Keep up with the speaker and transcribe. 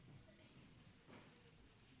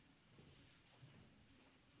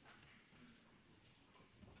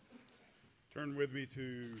Turn with me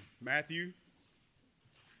to Matthew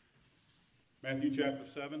chapter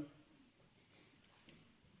 7.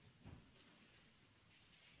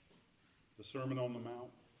 The Sermon on the Mount.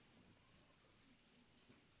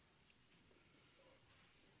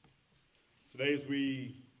 Today, as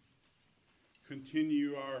we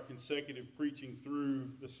continue our consecutive preaching through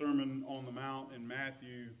the Sermon on the Mount in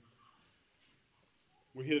Matthew,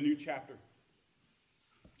 we hit a new chapter,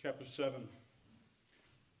 chapter 7.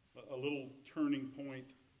 A little turning point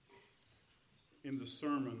in the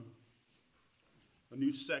sermon, a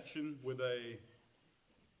new section with a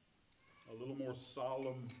little more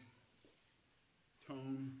solemn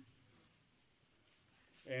tone,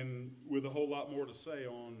 and with a whole lot more to say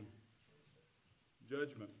on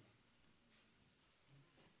judgment.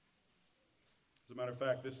 As a matter of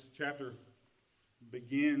fact, this chapter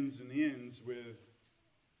begins and ends with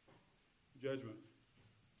judgment.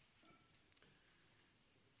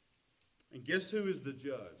 And guess who is the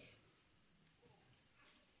judge?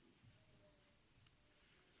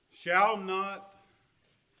 Shall not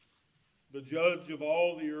the judge of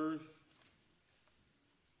all the earth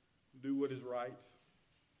do what is right?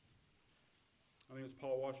 I think as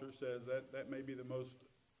Paul Washer says, that may be the most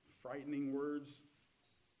frightening words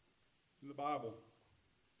in the Bible.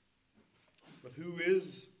 But who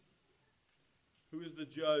is the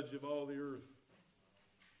judge of all the earth?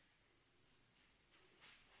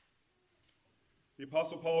 The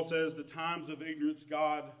Apostle Paul says the times of ignorance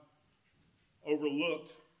God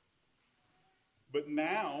overlooked, but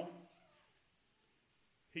now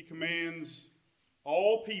he commands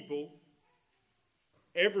all people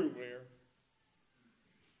everywhere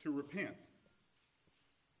to repent.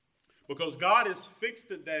 Because God has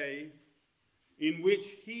fixed a day in which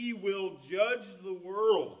he will judge the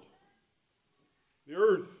world, the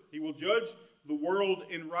earth. He will judge the world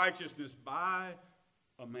in righteousness by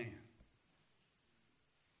a man.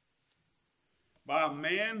 By a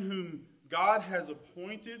man whom God has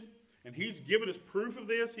appointed, and he's given us proof of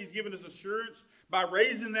this. He's given us assurance by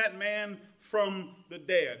raising that man from the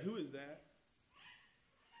dead. Who is that?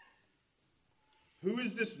 Who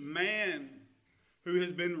is this man who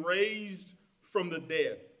has been raised from the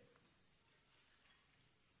dead?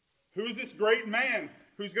 Who is this great man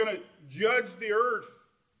who's going to judge the earth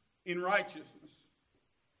in righteousness?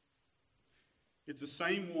 It's the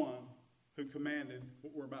same one who commanded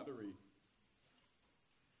what we're about to read.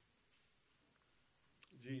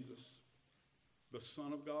 Jesus, the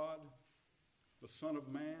Son of God, the Son of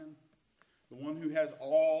Man, the one who has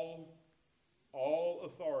all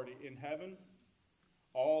authority in heaven,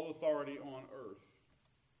 all authority on earth.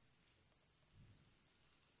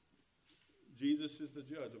 Jesus is the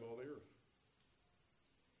judge of all the earth.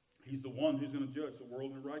 He's the one who's going to judge the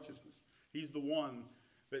world in righteousness. He's the one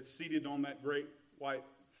that's seated on that great white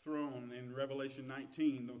throne in Revelation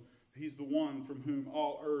 19. He's the one from whom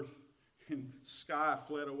all earth and sky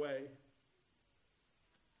fled away.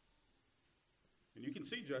 And you can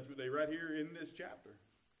see Judgment Day right here in this chapter.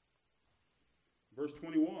 Verse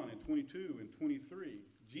 21 and 22 and 23.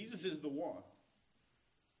 Jesus is the one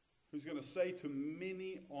who's going to say to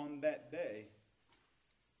many on that day,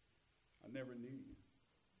 I never knew you.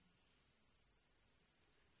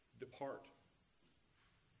 Depart.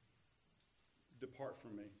 Depart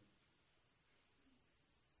from me.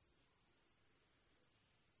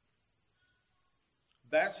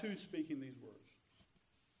 That's who's speaking these words.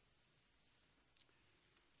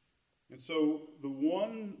 And so the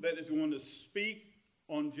one that is going to speak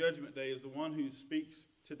on Judgment Day is the one who speaks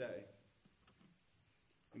today.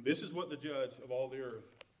 And this is what the judge of all the earth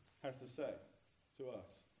has to say to us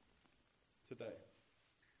today.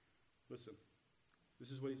 Listen,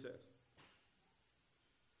 this is what he says.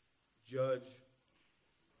 Judge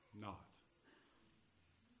not.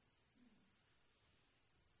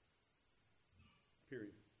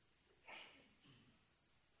 Period.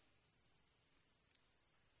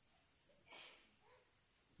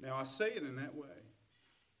 Now, I say it in that way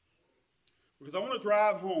because I want to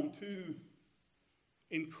drive home two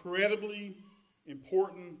incredibly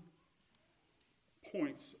important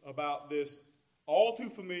points about this all too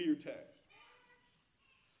familiar text.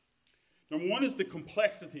 Number one is the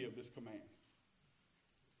complexity of this command.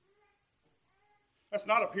 That's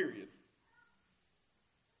not a period.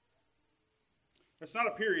 That's not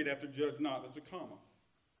a period after judge not. That's a comma.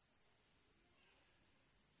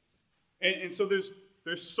 And so there's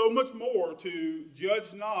so much more to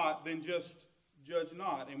judge not than just judge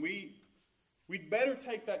not. And we'd better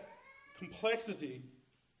take that complexity.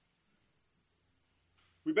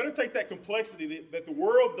 We better take that complexity that the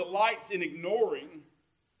world delights in ignoring.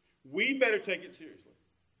 We better take it seriously.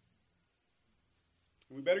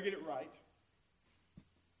 And we better get it right.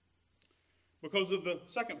 Because of the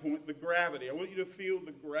second point, the gravity. I want you to feel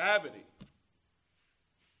the gravity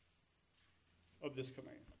of this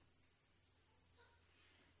command.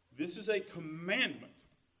 This is a commandment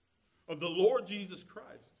of the Lord Jesus Christ.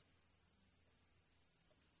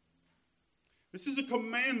 This is a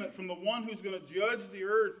commandment from the one who's going to judge the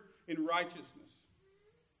earth in righteousness.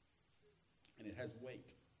 And it has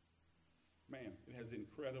weight. Man, it has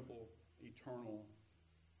incredible, eternal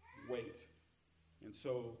weight. And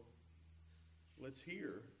so, let's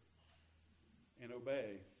hear and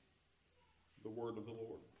obey the word of the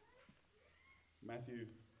Lord. Matthew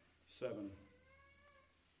 7.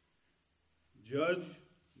 Judge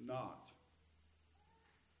not,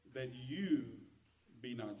 that you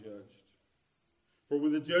be not judged. For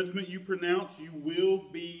with the judgment you pronounce, you will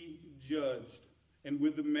be judged. And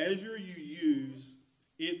with the measure you use,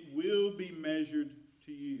 it will be measured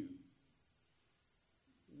to you.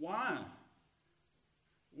 Why?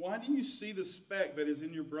 Why do you see the speck that is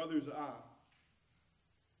in your brother's eye,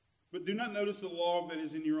 but do not notice the log that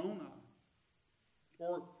is in your own eye?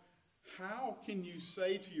 Or how can you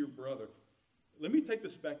say to your brother, let me take the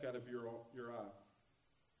speck out of your eye,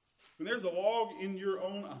 when there's a log in your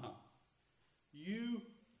own eye? You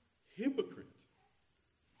hypocrite.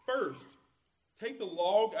 First, take the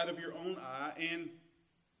log out of your own eye, and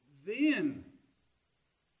then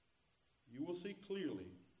you will see clearly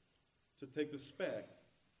to take the speck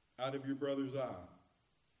out of your brother's eye.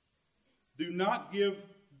 Do not give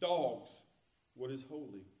dogs what is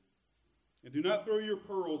holy, and do not throw your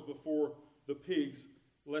pearls before the pigs,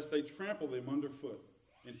 lest they trample them underfoot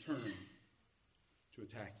and turn to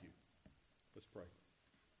attack you. Let's pray.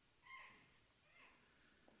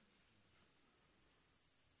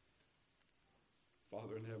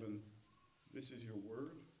 Father in heaven, this is your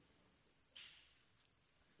word.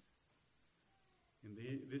 And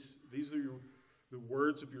these are the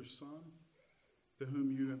words of your Son, to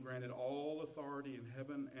whom you have granted all authority in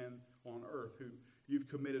heaven and on earth, who you've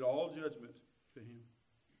committed all judgment to him.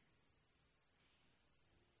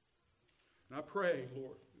 And I pray,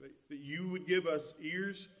 Lord, that you would give us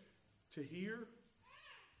ears to hear,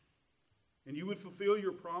 and you would fulfill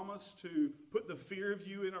your promise to put the fear of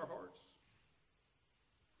you in our hearts.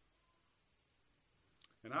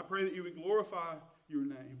 And I pray that you would glorify your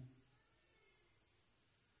name,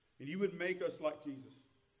 and you would make us like Jesus.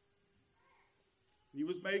 You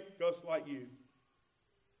would make us like you,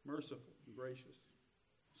 merciful and gracious,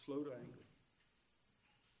 slow to anger.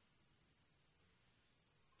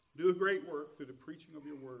 Do a great work through the preaching of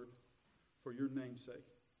your word for your name's sake.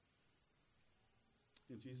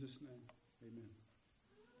 In Jesus' name,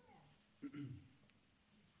 amen.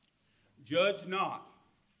 Judge not,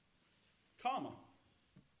 comma.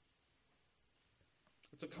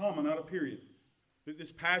 It's a comma, not a period.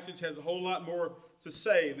 This passage has a whole lot more to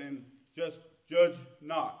say than just judge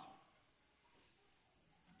not.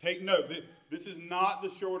 Take note, this is not the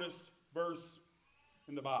shortest verse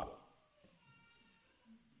in the Bible.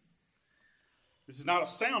 This is not a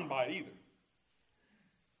soundbite either.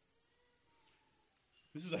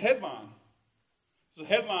 This is a headline. This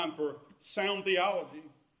is a headline for sound theology.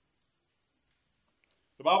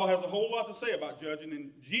 The Bible has a whole lot to say about judging,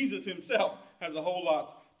 and Jesus himself has a whole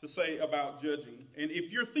lot to say about judging. And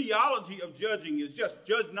if your theology of judging is just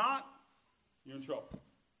judge not, you're in trouble.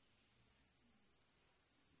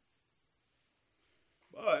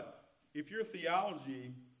 But if your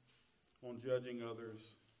theology on judging others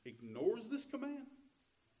ignores this command,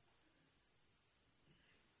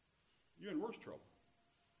 you're in worse trouble.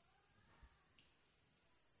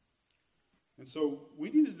 And so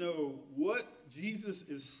we need to know what Jesus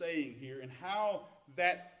is saying here and how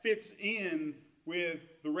that fits in with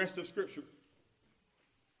the rest of Scripture.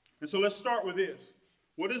 And so let's start with this.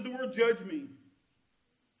 What does the word judge mean?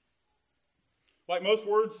 Like most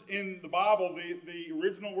words in the Bible, the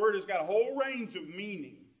original word has got a whole range of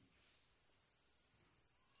meaning.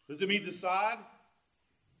 Does it mean decide?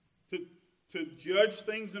 To judge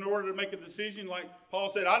things in order to make a decision? Like Paul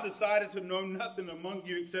said, I decided to know nothing among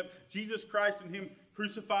you except Jesus Christ and him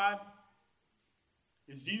crucified.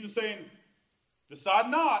 Is Jesus saying,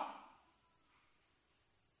 decide not?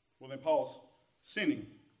 Well, then Paul's sinning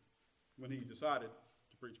when he decided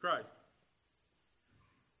to preach Christ.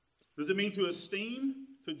 Does it mean to esteem,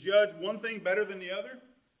 to judge one thing better than the other?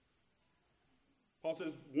 Paul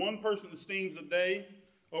says one person esteems a day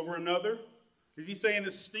over another. Is he saying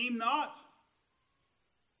esteem not?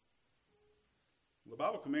 The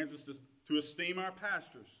Bible commands us to esteem our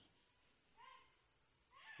pastors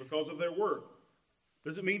because of their work.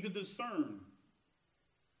 Does it mean to discern?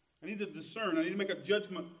 I need to discern. I need to make a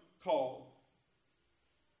judgment call.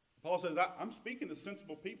 Paul says, I'm speaking to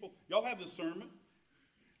sensible people. Y'all have discernment.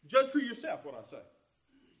 Judge for yourself what I say.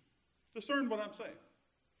 Discern what I'm saying.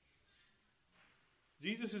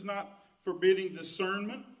 Jesus is not forbidding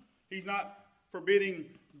discernment. He's not forbidding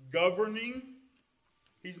governing.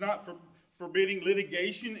 He's not forbidding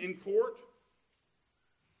litigation in court.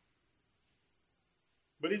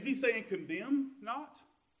 But is he saying condemn not?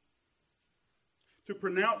 To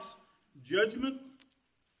pronounce judgment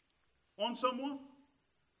on someone?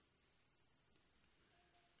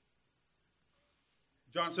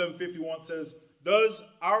 John 7:51 says, does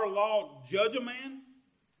our law judge a man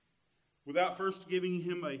without first giving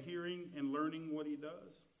him a hearing and learning what he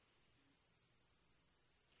does?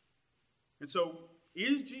 And so,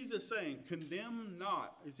 is Jesus saying, condemn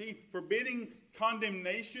not? Is he forbidding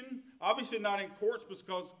condemnation? Obviously not in courts,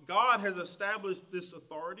 because God has established this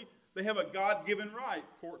authority. They have a God-given right,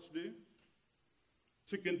 courts do,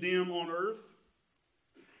 to condemn on earth.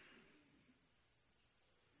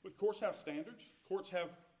 But courts have standards. Courts have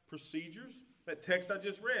procedures. That text I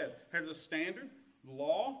just read has a standard,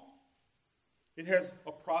 law. It has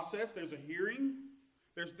a process. There's a hearing.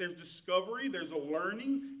 There's discovery. There's a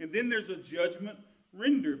learning. And then there's a judgment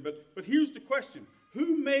rendered. But here's the question.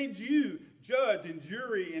 Who made you judge and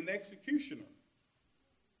jury and executioner?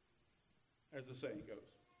 As the saying goes.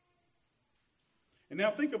 And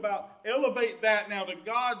now think about, elevate that now to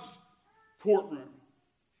God's courtroom.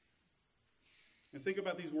 And think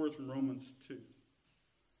about these words from Romans 2.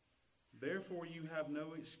 Therefore you have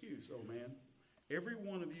no excuse, O man, every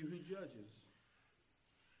one of you who judges.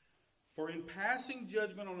 For in passing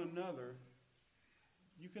judgment on another,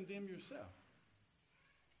 you condemn yourself.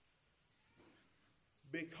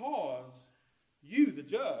 Because you, the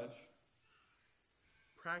judge,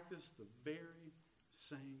 practice the very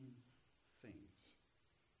same things.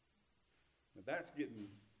 Now that's getting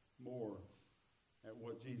more at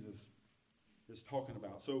what Jesus is talking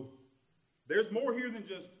about. So there's more here than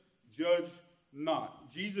just judge not.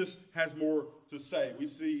 Jesus has more to say. We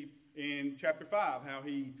see in chapter 5 how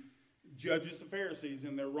he judges the Pharisees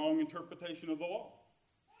in their wrong interpretation of the law.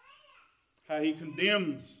 How he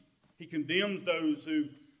condemns those who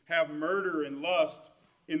have murder and lust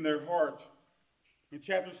in their heart. In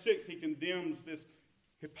chapter 6, he condemns this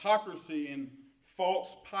hypocrisy and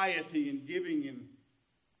false piety in giving and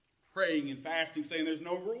praying and fasting, saying there's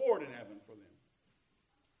no reward in heaven for them.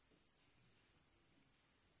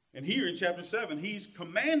 And here in chapter 7, he's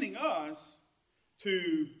commanding us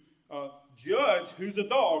to judge who's a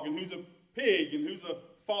dog and who's a pig and who's a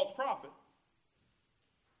false prophet.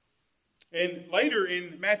 And later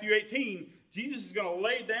in Matthew 18, Jesus is going to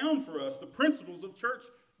lay down for us the principles of church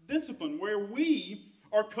discipline, where we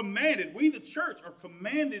are commanded, we the church are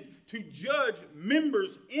commanded to judge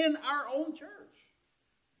members in our own church.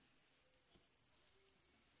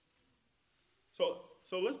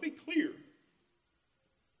 So let's be clear.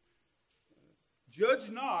 Judge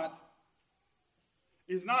not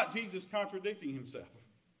is not Jesus contradicting himself.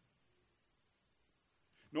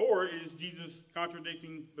 Nor is Jesus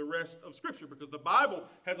contradicting the rest of Scripture, because the Bible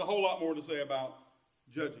has a whole lot more to say about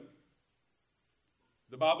judging.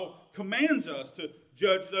 The Bible commands us to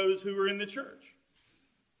judge those who are in the church.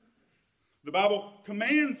 The Bible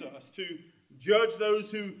commands us to judge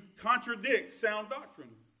those who contradict sound doctrine.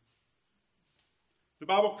 The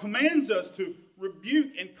Bible commands us to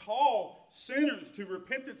rebuke and call sinners to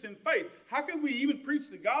repentance and faith. How can we even preach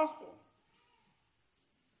the gospel?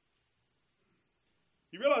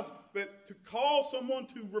 You realize that to call someone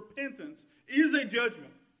to repentance is a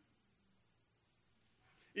judgment.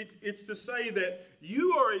 It's to say that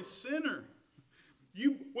you are a sinner.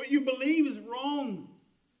 What you believe is wrong.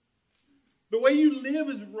 The way you live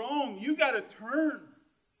is wrong. You got to turn.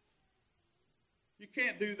 You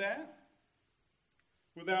can't do that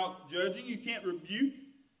without judging. You can't rebuke.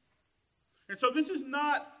 And so this is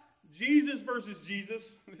not Jesus versus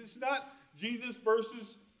Jesus. This is not Jesus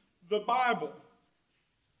versus the Bible.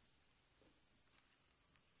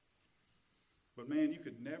 But man, you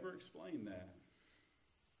could never explain that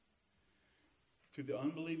to the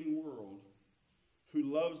unbelieving world who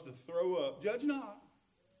loves to throw up, judge not,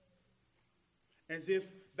 as if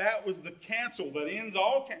that was the cancel that ends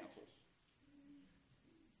all cancels.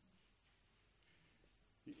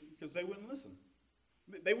 Because they wouldn't listen.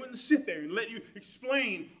 They wouldn't sit there and let you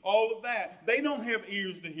explain all of that. They don't have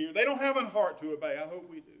ears to hear. They don't have a heart to obey. I hope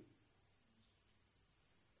we do.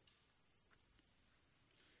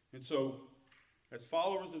 And so, as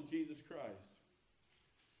followers of Jesus Christ,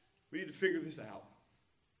 we need to figure this out.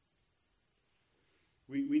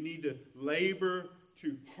 We need to labor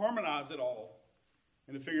to harmonize it all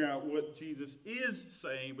and to figure out what Jesus is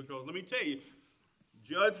saying, because let me tell you,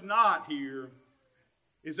 Judge not here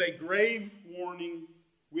is a grave warning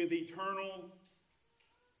with eternal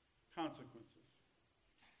consequences.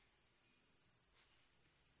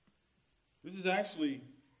 This is actually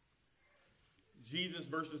Jesus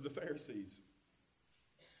versus the Pharisees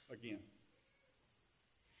again.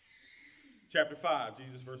 Chapter 5,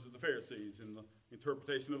 Jesus versus the Pharisees in the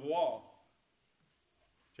interpretation of the law.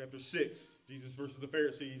 Chapter 6, Jesus versus the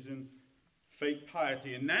Pharisees in fake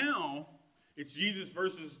piety. And now, it's Jesus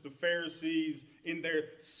versus the Pharisees in their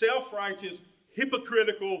self-righteous,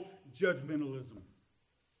 hypocritical judgmentalism.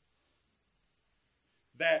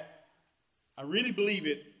 That, I really believe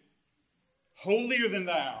it, holier than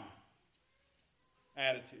thou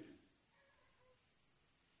attitude.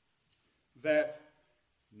 That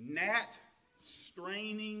gnat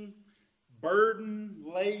straining, burden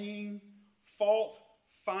laying, fault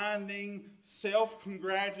finding,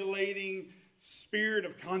 self-congratulating spirit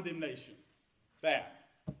of condemnation. That.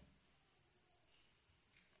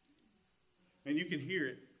 And you can hear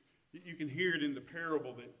it. You can hear it in the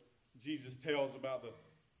parable that Jesus tells about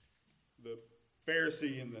the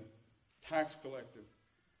Pharisee and the tax collector.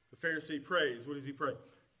 The Pharisee prays. What does he pray?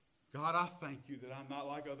 God, I thank you that I'm not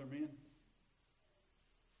like other men.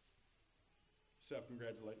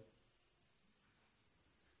 Self-congratulating.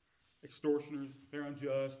 Extortioners, they're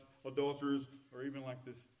unjust, adulterers, or even like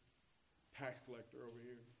this tax collector over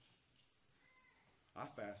here. I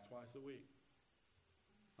fast twice a week.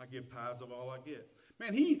 I give tithes of all I get.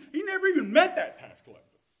 Man, he never even met that tax collector.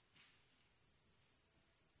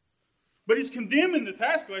 But he's condemning the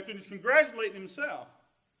tax collector and he's congratulating himself.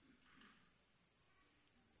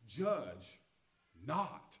 Judge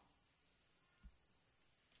not.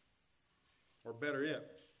 Or better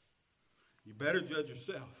yet, you better judge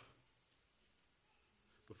yourself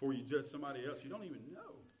before you judge somebody else you don't even know.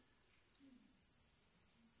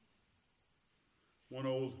 One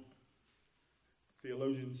old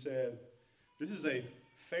theologian said, this is a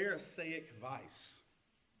Pharisaic vice.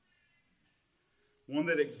 One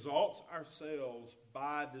that exalts ourselves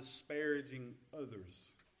by disparaging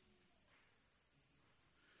others.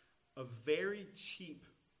 A very cheap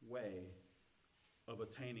way of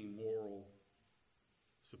attaining moral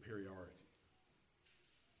superiority.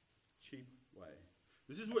 Cheap way.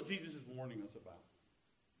 This is what Jesus is warning us about.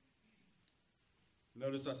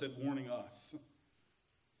 Notice I said warning us.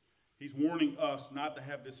 He's warning us not to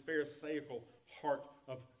have this pharisaical heart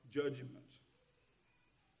of judgment.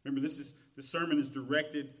 Remember, this sermon is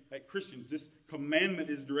directed at Christians. This commandment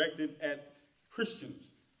is directed at Christians,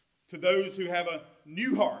 to those who have a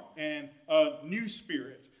new heart and a new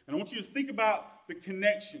spirit. And I want you to think about the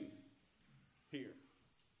connection here.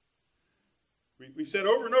 We've said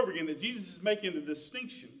over and over again that Jesus is making a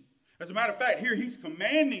distinction. As a matter of fact, here he's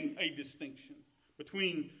commanding a distinction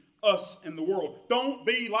between us and the world. Don't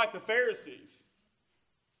be like the Pharisees.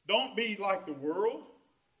 Don't be like the world.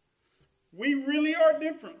 We really are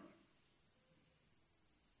different.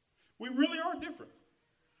 We really are different.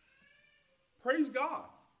 Praise God.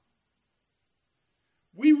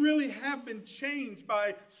 We really have been changed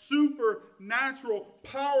by supernatural,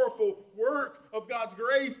 powerful work of God's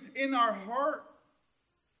grace in our heart.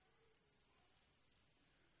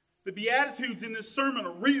 The Beatitudes in this sermon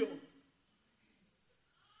are real.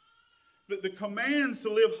 The commands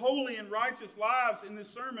to live holy and righteous lives in this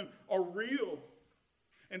sermon are real.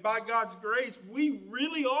 And by God's grace, we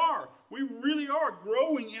really are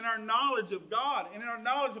growing in our knowledge of God and in our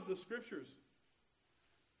knowledge of the Scriptures.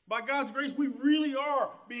 By God's grace, we really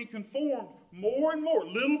are being conformed more and more,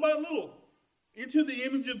 little by little, into the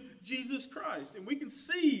image of Jesus Christ. And we can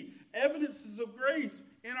see evidences of grace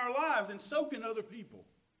in our lives, and so can other people.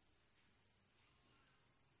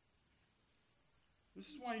 This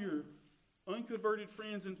is why your unconverted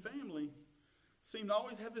friends and family seem to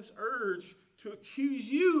always have this urge to accuse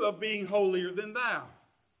you of being holier than thou.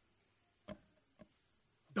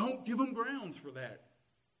 Don't give them grounds for that.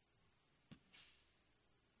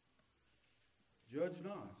 Judge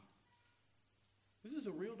not. This is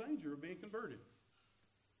a real danger of being converted.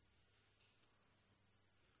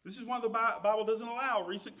 This is why the Bible doesn't allow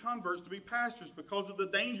recent converts to be pastors, because of the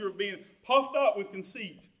danger of being puffed up with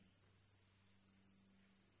conceit.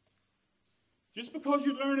 Just because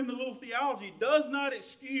you're learning a little theology does not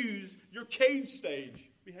excuse your cage stage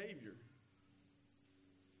behavior.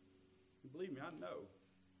 Believe me, I know.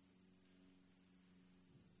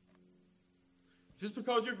 Just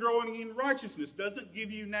because you're growing in righteousness doesn't give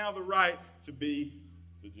you now the right to be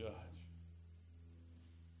the judge.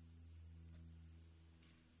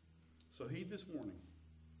 So heed this warning.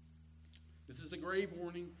 This is a grave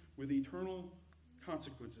warning with eternal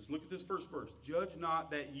consequences. Look at this first verse. Judge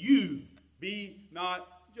not that you Be not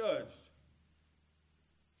judged.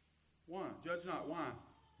 Why? Judge not. Why?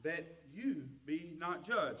 That you be not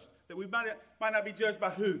judged. That we might not be judged by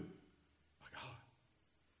who? By God.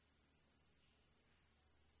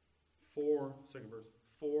 Second verse.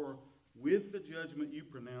 For with the judgment you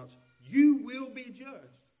pronounce, you will be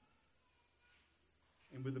judged.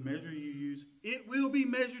 And with the measure you use, it will be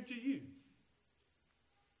measured to you.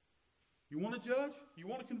 You want to judge? You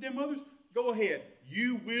want to condemn others? Go ahead.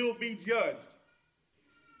 You will be judged.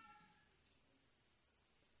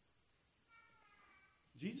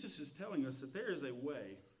 Jesus is telling us that there is a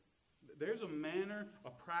way, there's a manner,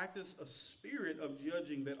 a practice, a spirit of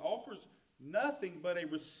judging that offers nothing but a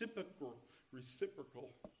reciprocal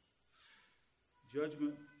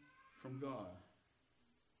judgment from God.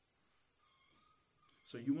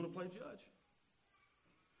 So you want to play judge?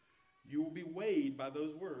 You will be weighed by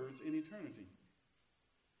those words in eternity.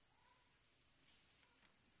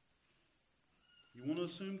 You want to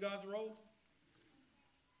assume God's role?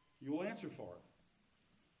 You will answer for it.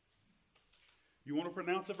 You want to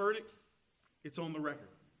pronounce a verdict? It's on the record.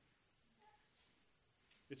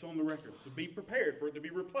 It's on the record. So be prepared for it to be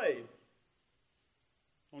replayed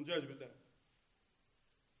on Judgment Day.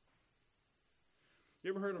 You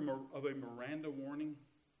ever heard of a Miranda warning?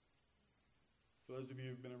 For those of you who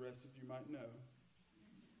have been arrested, you might know.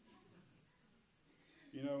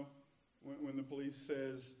 You know, when the police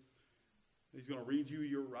says he's going to read you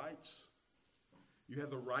your rights, you have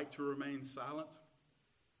the right to remain silent.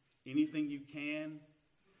 Anything you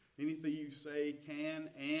say can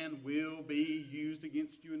and will be used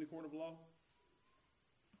against you in the court of law.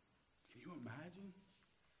 Can you imagine?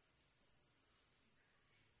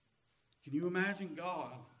 Can you imagine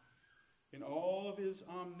God, in all of his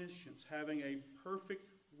omniscience, having a perfect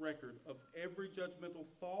record of every judgmental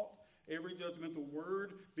thought, every judgmental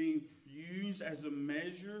word being used as a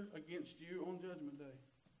measure against you on Judgment Day?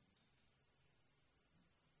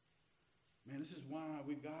 Man, this is why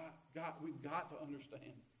we've got to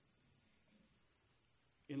understand,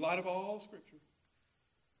 in light of all Scripture,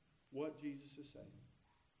 what Jesus is saying.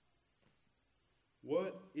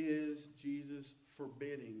 What is Jesus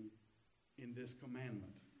forbidding in this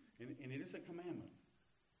commandment? And it is a commandment.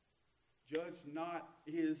 Judge not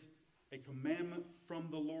is a commandment from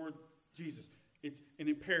the Lord Jesus. It's an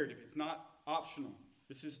imperative. It's not optional.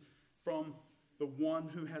 This is from the one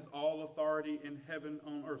who has all authority in heaven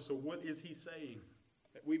on earth. So what is he saying?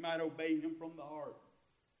 That we might obey him from the heart.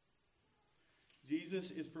 Jesus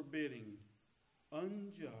is forbidding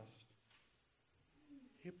unjust,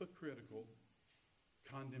 hypocritical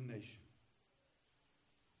condemnation.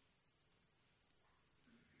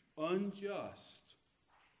 Unjust,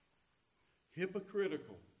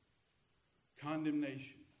 hypocritical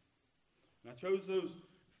condemnation. And I chose those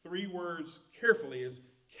three words carefully as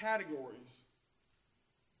categories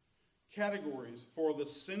for the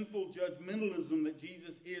sinful judgmentalism that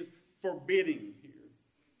Jesus is forbidding here.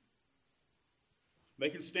 They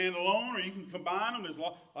can stand alone or you can combine them. There's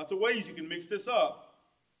lots of ways you can mix this up.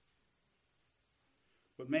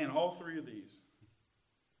 But man, all three of these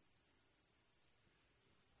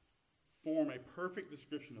form a perfect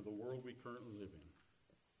description of the world we currently live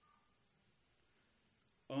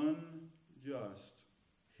in. Unjust,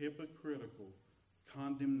 hypocritical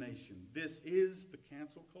condemnation. This is the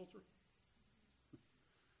cancel culture.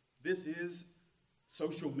 This is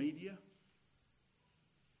social media.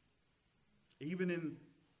 Even in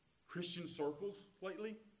Christian circles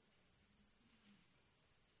lately.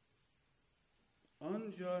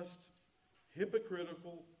 Unjust,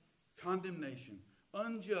 hypocritical condemnation.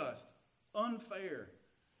 Unjust, unfair,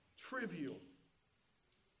 trivial,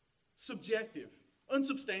 subjective,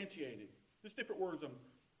 unsubstantiated. Just different words I'm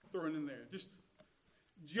throwing in there. Just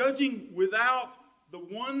judging without the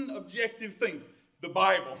one objective thing, the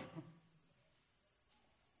Bible.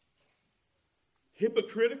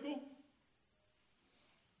 Hypocritical,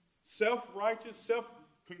 self-righteous,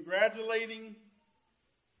 self-congratulating,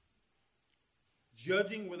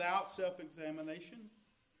 judging without self-examination,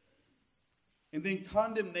 and then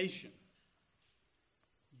condemnation.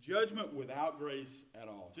 Judgment without grace at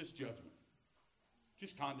all. Just judgment.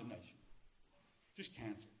 Just condemnation. Just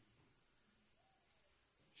cancel.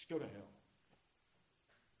 Just go to hell.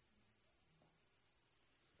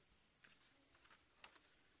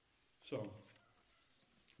 So,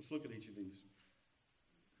 let's look at each of these.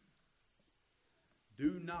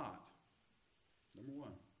 Do not, number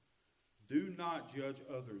one, do not judge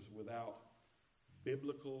others without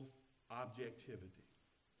biblical objectivity.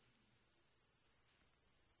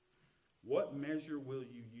 What measure will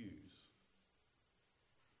you use?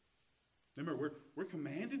 Remember, we're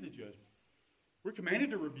commanded to judge. We're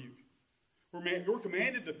commanded to rebuke. We're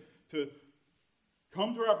commanded to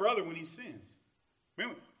come to our brother when he sins.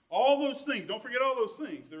 Remember, all those things, don't forget all those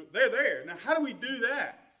things. They're there. Now, how do we do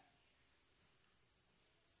that?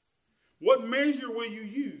 What measure will you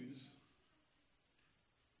use?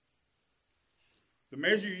 The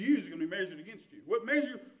measure you use is going to be measured against you. What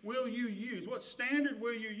measure will you use? What standard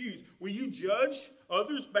will you use? Will you judge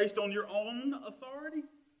others based on your own authority?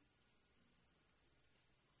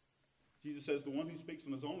 Jesus says the one who speaks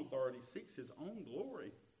on his own authority seeks his own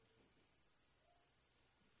glory.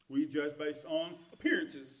 Will you judge based on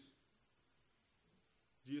appearances?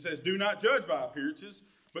 Jesus says, do not judge by appearances,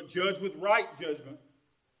 but judge with right judgment.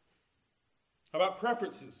 How about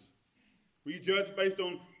preferences? Will you judge based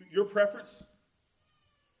on your preference?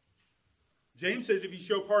 James says if you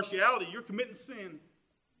show partiality, you're committing sin.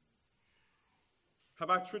 How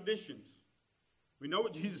about traditions? We know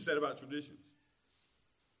what Jesus said about traditions.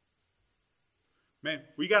 Man,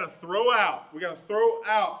 we got to throw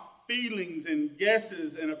out feelings and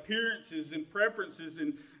guesses and appearances and preferences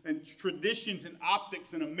and traditions and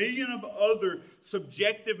optics and a million of other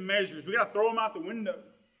subjective measures. We got to throw them out the window.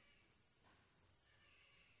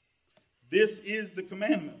 This is the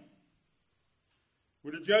commandment.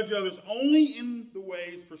 We're to judge others only in the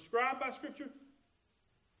ways prescribed by Scripture.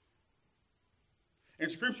 And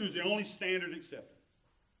Scripture is the only standard accepted.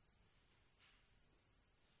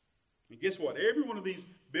 And guess what? Every one of these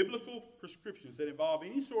biblical prescriptions that involve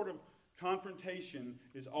any sort of confrontation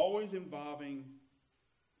is always involving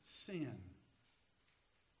sin.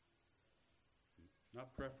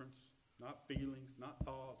 Not preference, not feelings, not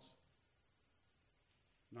thoughts,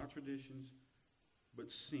 not traditions,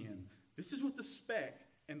 but sin. This is what the speck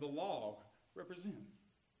and the log represent.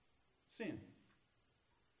 Sin.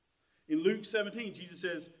 In Luke 17, Jesus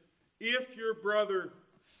says, if your brother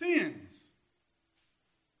sins,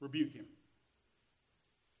 rebuke him.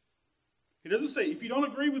 He doesn't say, if you don't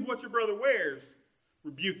agree with what your brother wears,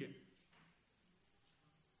 rebuke him.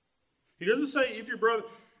 He doesn't say, if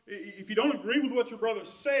you don't agree with what your brother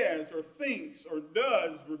says or thinks or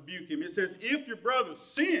does, rebuke him. It says, if your brother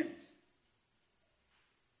sins,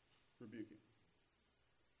 rebuke him.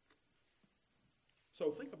 So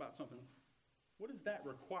think about something. What does that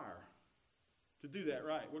require to do that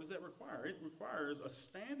right? What does that require? It requires a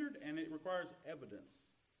standard and it requires evidence.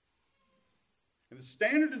 And the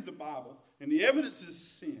standard is the Bible, and the evidence is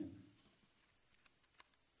sin.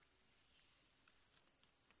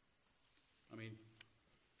 I mean,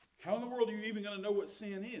 how in the world are you even going to know what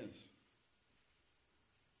sin is?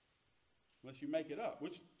 Unless you make it up,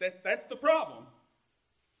 which that's the problem.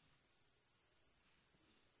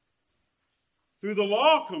 Through the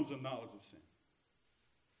law comes the knowledge of sin.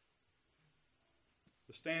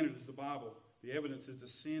 The standard is the Bible. The evidence is the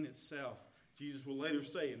sin itself. Jesus will later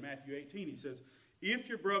say in Matthew 18, he says, if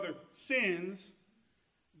your brother sins,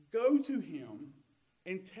 go to him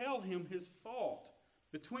and tell him his fault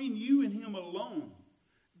between you and him alone.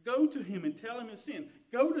 Go to him and tell him his sin.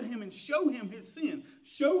 Go to him and show him his sin.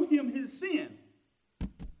 Show him his sin.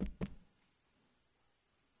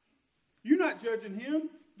 You're not judging him.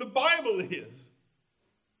 The Bible is.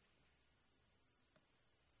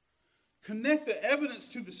 Connect the evidence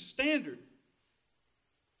to the standard.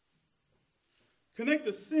 Connect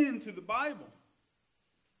the sin to the Bible.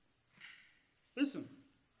 Listen,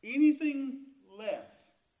 anything less,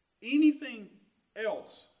 anything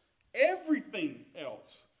else, everything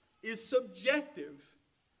else is subjective,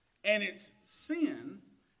 and it's sin,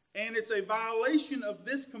 and it's a violation of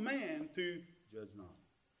this command to judge not.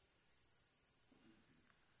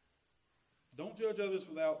 Don't judge others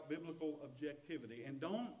without biblical objectivity, and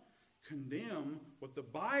don't condemn what the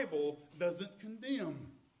Bible doesn't condemn.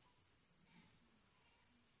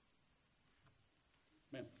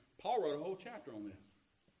 Man, Paul wrote a whole chapter on this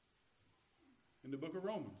in the book of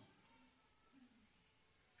Romans.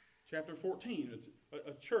 Chapter 14,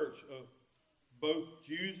 a church of both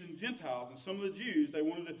Jews and Gentiles. And some of the Jews, they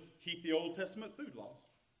wanted to keep the Old Testament food laws.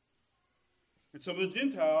 And some of the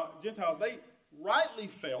Gentiles, they rightly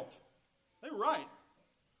felt, they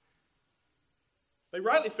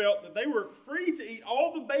rightly felt that they were free to eat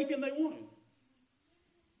all the bacon they wanted.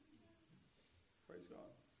 Praise God.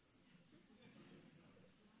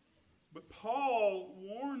 But Paul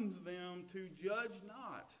warns them to judge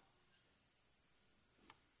not.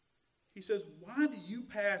 He says, why do you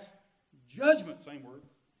pass judgment, same word.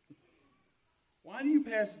 Why do you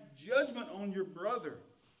pass judgment on your brother?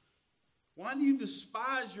 Why do you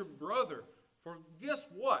despise your brother? For guess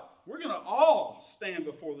what? We're going to all stand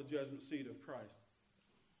before the judgment seat of Christ.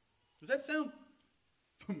 Does that sound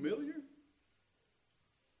familiar?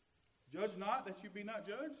 Judge not that you be not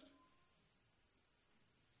judged.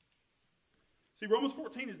 See, Romans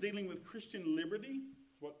 14 is dealing with Christian liberty.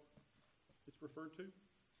 That's what it's referred to.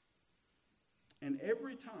 And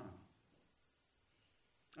every time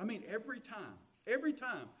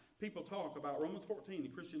people talk about Romans 14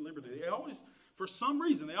 and Christian liberty, they always, for some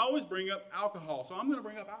reason, they always bring up alcohol. So I'm going to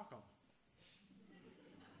bring up alcohol.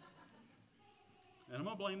 And I'm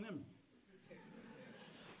going to blame them.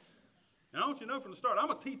 And I want you to know from the start, I'm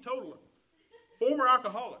a teetotaler, former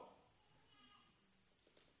alcoholic.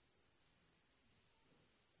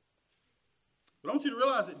 But I want you to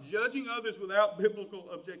realize that judging others without biblical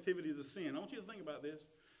objectivity is a sin. I want you to think about this.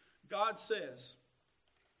 God says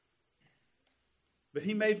that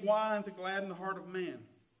he made wine to gladden the heart of man.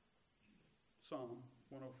 Psalm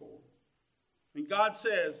 104. And God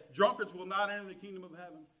says, drunkards will not enter the kingdom of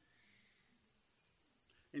heaven.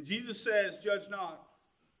 And Jesus says, judge not.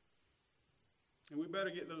 And we better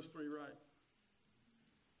get those three right.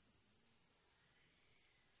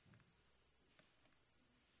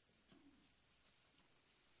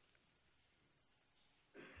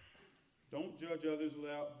 Don't judge others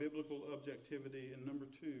without biblical objectivity. And number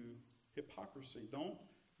two, hypocrisy. Don't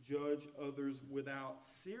judge others without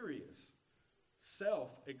serious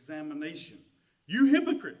self-examination. You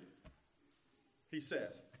hypocrite, he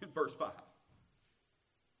says in verse 5.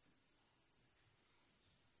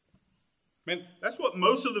 Man, that's what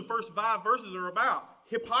most of the first 5 verses are about.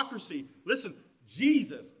 Hypocrisy. Listen,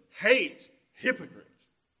 Jesus hates hypocrites.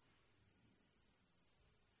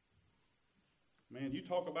 Man, you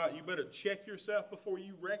talk about you better check yourself before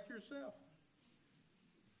you wreck yourself.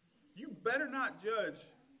 You better not judge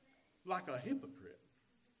like a hypocrite.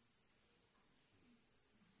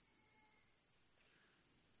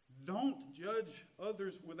 Don't judge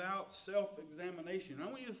others without self-examination. I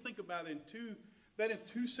want you to think about it in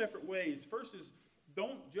two separate ways. First is,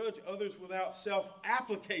 don't judge others without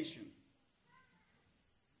self-application.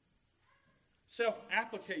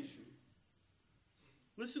 Self-application.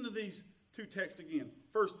 Listen to these two texts again.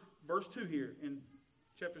 First, verse 2 here in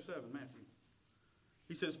chapter 7, Matthew.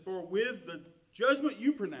 He says, for with the judgment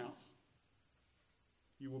you pronounce,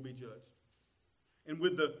 you will be judged. And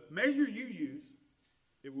with the measure you use,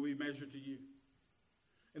 it will be measured to you.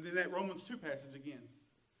 And then that Romans 2 passage again.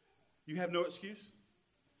 You have no excuse.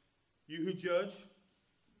 You who judge,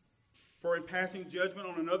 for in passing judgment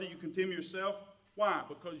on another you condemn yourself. Why?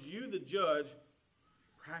 Because you, the judge,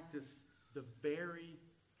 practice the very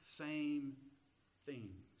same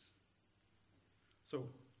things. So,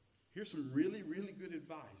 here's some really, really good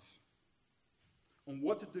advice on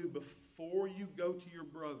what to do before you go to your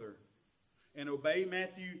brother and obey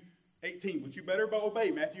Matthew 18, which you better obey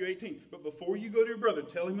Matthew 18. But before you go to your brother,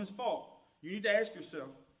 tell him his fault. You need to ask yourself,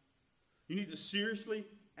 you need to seriously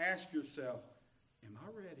ask yourself, am I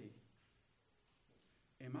ready?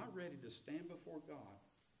 Am I ready to stand before God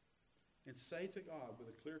and say to God with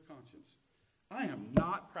a clear conscience, I am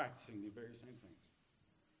not practicing the very same things.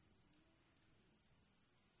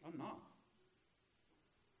 I'm not.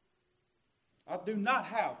 I do not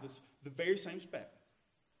have the very same spec.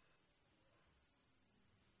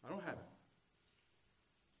 I don't have it.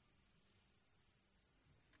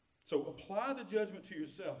 So apply the judgment to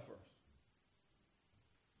yourself first.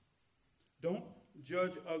 Don't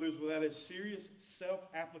judge others without a serious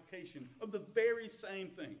self-application of the very same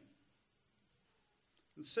thing.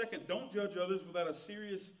 And second, don't judge others without a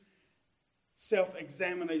serious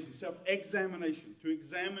self-examination, to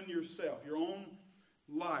examine yourself, your own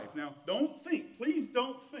life. Now, please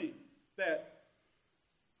don't think that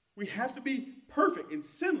we have to be perfect and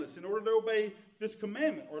sinless in order to obey this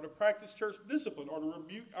commandment or to practice church discipline or to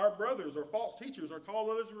rebuke our brothers or false teachers or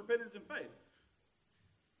call others to repentance and faith.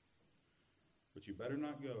 But you better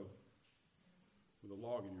not go with a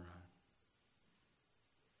log in your eye.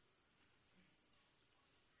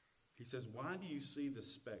 He says, why do you see the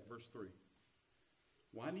speck? Verse 3.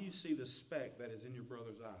 Why do you see the speck that is in your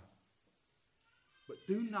brother's eye, but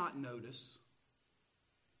do not notice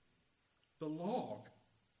the log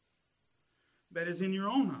that is in your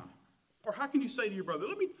own eye? Or how can you say to your brother,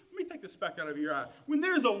 let me take the speck out of your eye, when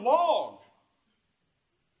there's a log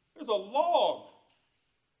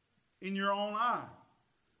in your own eye?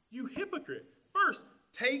 You hypocrite. First,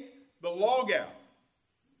 take the log out.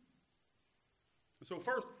 So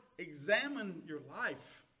first, examine your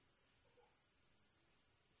life.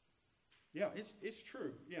 Yeah, it's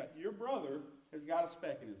true. Yeah, your brother has got a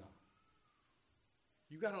speck in his eye.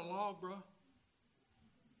 You got a log, bro.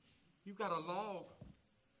 You got a log.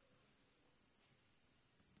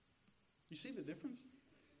 You see the difference?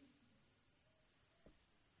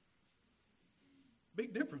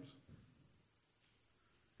 Big difference.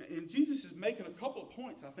 And Jesus is making a couple of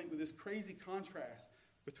points, I think, with this crazy contrast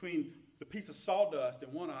between the piece of sawdust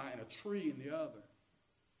in one eye and a tree in the other.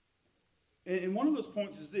 And one of those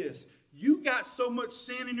points is this. You got so much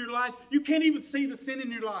sin in your life, you can't even see the sin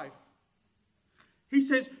in your life. He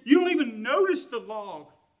says, you don't even notice the log.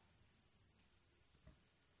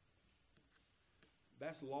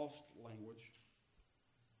 That's lost language.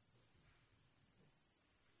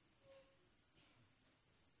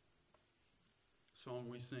 Song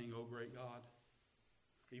we sing, "Oh Great God."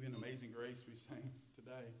 Even Amazing Grace we sang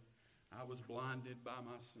today. I was blinded by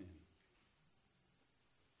my sin.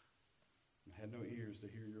 And had no ears to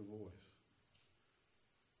hear your voice.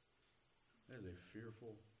 That is a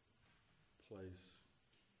fearful place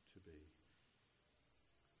to be.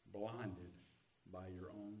 Blinded by your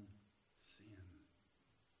own sin.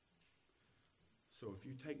 So if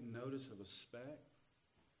you take notice of a speck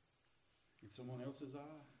in someone else's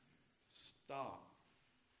eye, stop.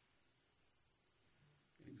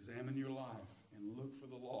 Examine your life and look for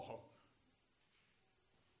the log.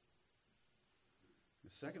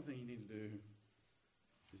 The second thing you need to do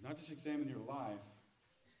is not just examine your life,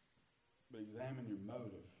 but examine your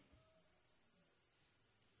motive.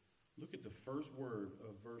 Look at the first word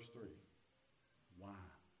of verse 3. Why?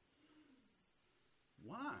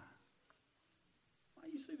 Why? Why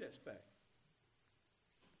do you see that speck?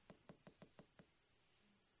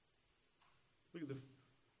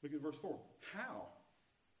 Look at verse 4. How?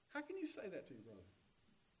 How can you say that to your brother?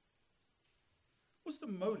 What's the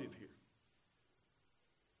motive here?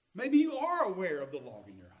 Maybe you are aware of the log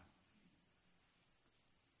in your eye.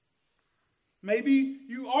 Maybe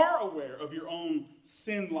you are aware of your own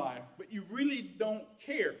sin life, but you really don't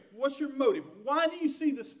care. What's your motive? Why do you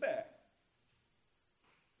see the speck?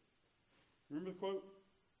 Remember the quote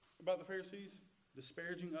about the Pharisees?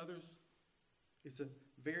 Disparaging others is a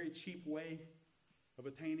very cheap way of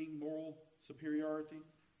attaining moral superiority.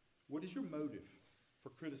 What is your motive for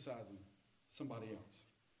criticizing somebody else?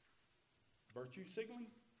 Virtue signaling?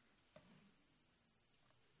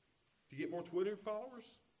 To get more Twitter followers?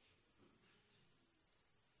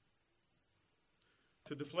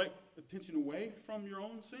 To deflect attention away from your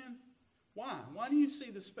own sin? Why? Why do you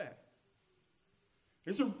see the speck?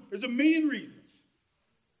 There's a million reasons.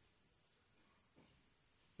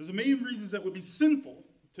 There's a million reasons that would be sinful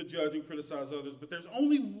to judge and criticize others, but there's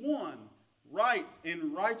only one right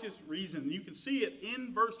and righteous reason. You can see it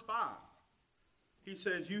in verse 5. He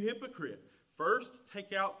says, you hypocrite, first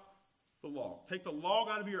take out the log. Take the log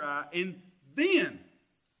out of your eye, and then,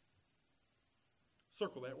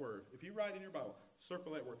 circle that word. If you write in your Bible,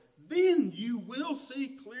 circle that word. Then you will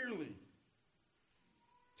see clearly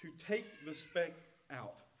to take the speck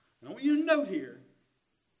out. And I want you to note here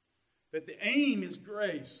that the aim is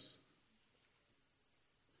grace.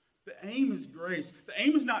 The aim is grace. The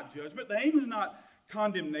aim is not judgment. The aim is not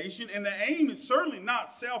condemnation. And the aim is certainly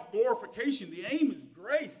not self-glorification. The aim is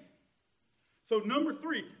grace. So number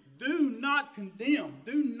 3, do not condemn.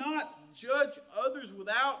 Do not judge others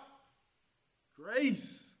without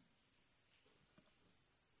grace.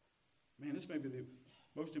 Man, this may be the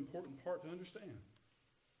most important part to understand.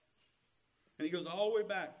 And he goes all the way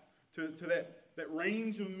back to that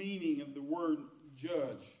range of meaning of the word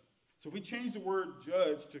judge. So if we change the word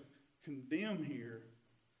judge to condemn here,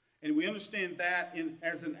 and we understand that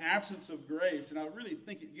as an absence of grace, and I really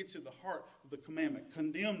think it gets to the heart of the commandment,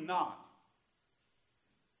 condemn not.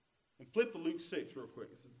 And flip to Luke 6 real quick.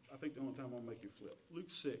 This is, I think, the only time I'll make you flip. Luke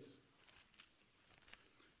 6.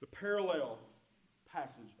 The parallel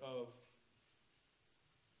passage of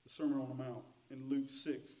the Sermon on the Mount in Luke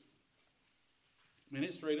 6. And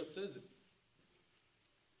it straight up says it.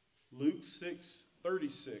 Luke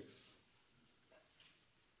 6:36.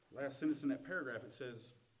 Last sentence in that paragraph, it says,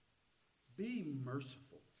 be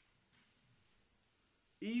merciful,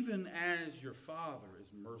 even as your Father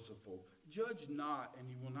is merciful. Judge not, and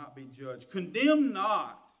you will not be judged. Condemn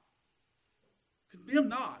not. Condemn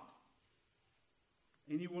not,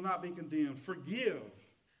 and you will not be condemned. Forgive,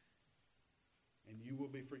 and you will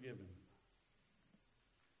be forgiven.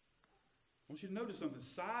 I want you to notice something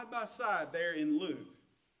side by side there in Luke.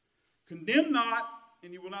 Condemn not,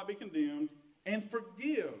 and you will not be condemned. And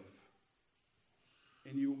forgive,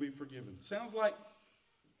 and you will be forgiven. Sounds like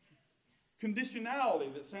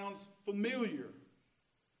conditionality that sounds familiar.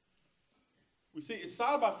 We see it's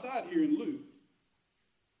side by side here in Luke.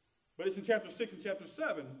 But it's in chapter 6 and chapter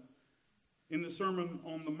 7 in the Sermon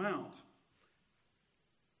on the Mount.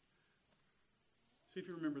 See if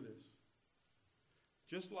you remember this.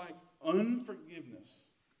 Just like unforgiveness,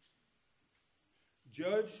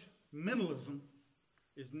 judgmentalism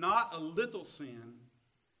is not a little sin,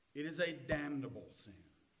 it is a damnable sin.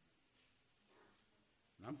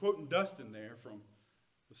 And I'm quoting Dustin there from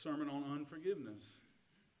the sermon on unforgiveness.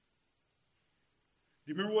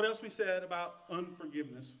 Do you remember what else we said about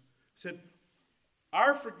unforgiveness? We said,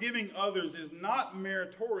 our forgiving others is not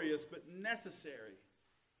meritorious, but necessary.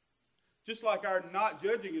 Just like our not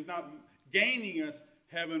judging is not gaining us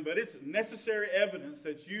heaven, but it's necessary evidence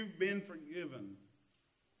that you've been forgiven.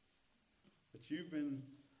 That you've been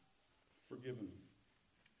forgiven.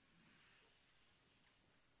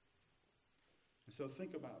 And so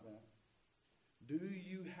think about that. Do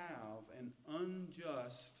you have an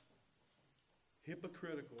unjust,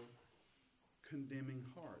 hypocritical, condemning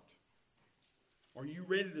heart? Are you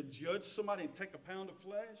ready to judge somebody and take a pound of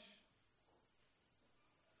flesh?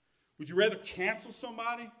 Would you rather cancel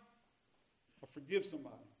somebody or forgive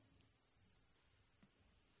somebody?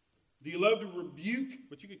 Do you love to rebuke,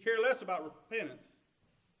 but you could care less about repentance?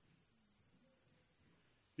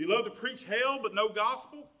 Do you love to preach hell but no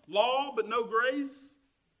gospel? Law but no grace?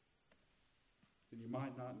 Then you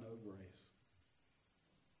might not know grace.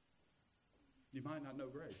 You might not know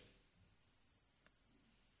grace.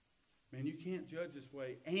 Man, you can't judge this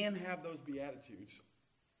way and have those beatitudes.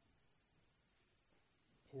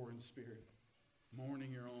 Poor in spirit,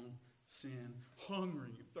 mourning your own sin,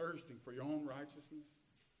 hungering, thirsting for your own righteousness,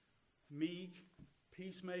 meek,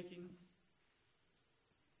 peacemaking.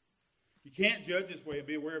 You can't judge this way and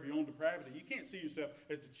be aware of your own depravity. You can't see yourself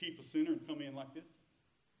as the chief of sinner and come in like this.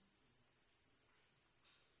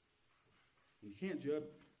 You can't judge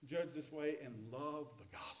this way and love the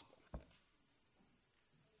gospel. You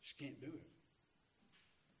just can't do it.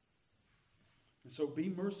 And so be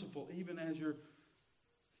merciful even as your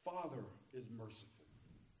Father is merciful.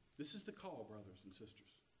 This is the call, brothers and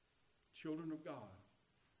sisters. Children of God,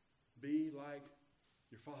 be like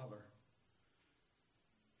your Father.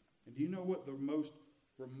 And do you know what the most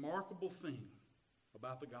remarkable thing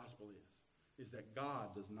about the gospel is? Is that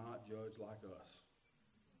God does not judge like us.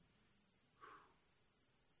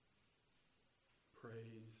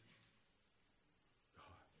 Praise God.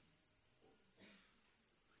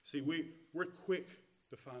 See, we're quick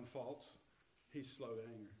to find faults. He's slow to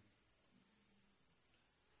anger.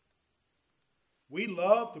 We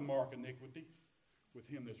love to mark iniquity. With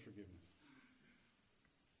him there's forgiveness.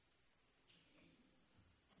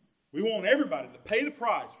 We want everybody to pay the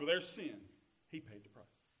price for their sin. He paid the price.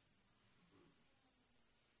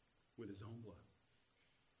 With his own blood.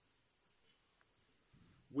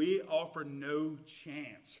 We offer no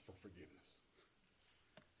chance for forgiveness.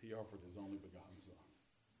 He offered his only begotten Son.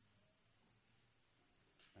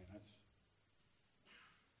 Man,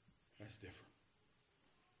 that's different.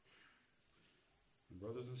 And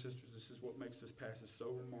brothers and sisters, this is what makes this passage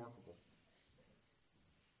so remarkable.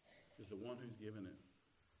 Is the one who's given it.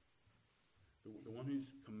 The one who's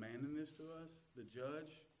commanding this to us, the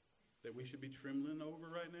judge that we should be trembling over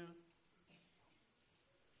right now.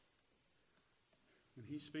 When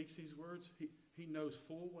he speaks these words, he knows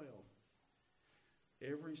full well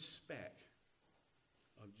every speck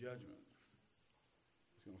of judgment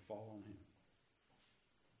is going to fall on him.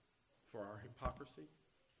 For our hypocrisy,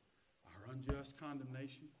 our unjust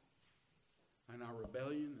condemnation, and our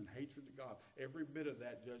rebellion and hatred to God. Every bit of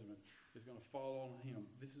that judgment is going to fall on him.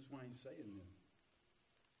 This is why he's saying this.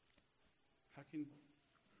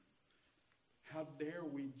 How dare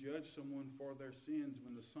we judge someone for their sins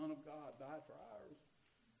when the Son of God died for ours?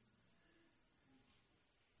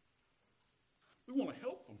 We want to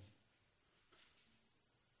help them.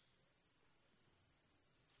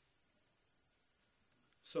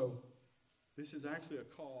 So, this is actually a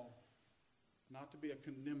call not to be a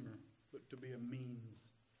condemner, but to be a means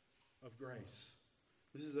of grace.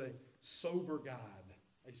 This is a sober guide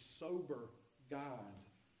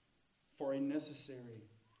for a necessary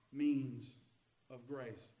means of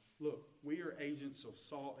grace. Look, we are agents of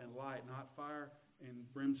salt and light, not fire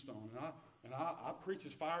and brimstone. And I preach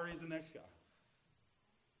as fiery as the next guy.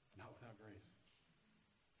 Not without grace.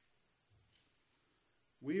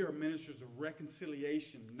 We are ministers of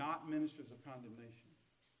reconciliation, not ministers of condemnation.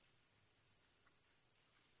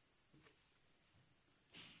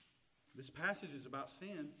 This passage is about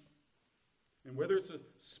sin. And whether it's a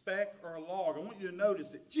speck or a log, I want you to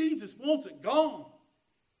notice that Jesus wants it gone.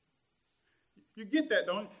 You get that,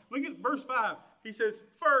 don't you? Look at verse 5. He says,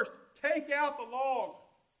 first, take out the log.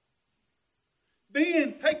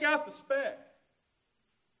 Then, take out the speck.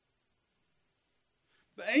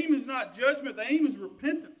 The aim is not judgment. The aim is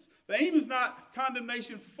repentance. The aim is not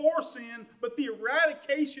condemnation for sin, but the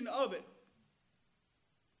eradication of it.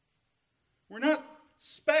 We're not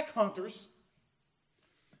speck hunters.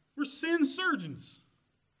 We're sin surgeons.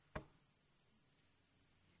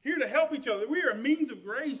 Here to help each other. We are a means of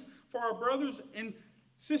grace for our brothers and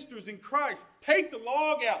sisters in Christ, take the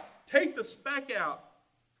log out. Take the speck out.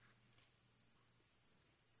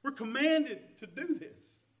 We're commanded to do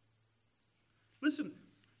this. Listen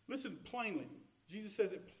plainly. Jesus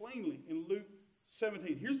says it plainly in Luke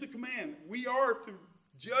 17. Here's the command. We are to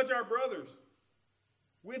judge our brothers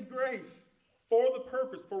with grace for the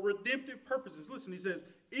purpose, for redemptive purposes. Listen, he says,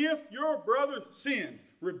 if your brother sins,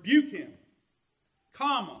 rebuke him,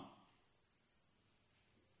 comma.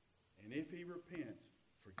 And if he repents,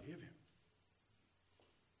 forgive him.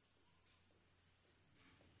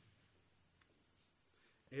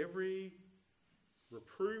 Every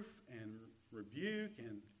reproof and rebuke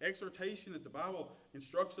and exhortation that the Bible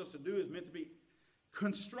instructs us to do is meant to be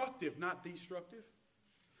constructive, not destructive.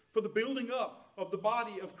 For the building up of the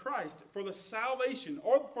body of Christ, for the salvation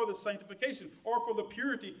or for the sanctification or for the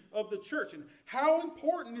purity of the church. And how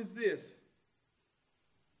important is this?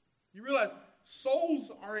 You realize souls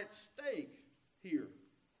are at stake here.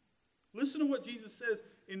 Listen to what Jesus says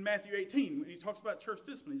in Matthew 18 when he talks about church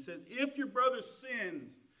discipline. He says, if your brother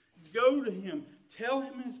sins, go to him. Tell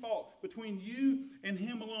him his fault between you and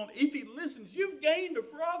him alone. If he listens, you've gained a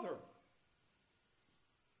brother.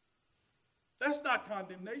 That's not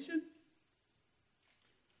condemnation.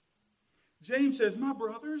 James says, my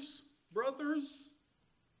brothers,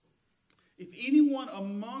 if anyone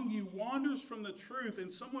among you wanders from the truth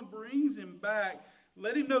and someone brings him back,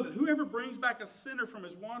 let him know that whoever brings back a sinner from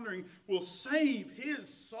his wandering will save his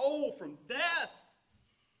soul from death.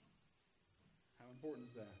 How important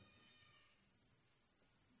is that?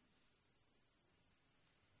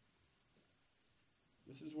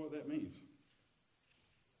 This is what that means.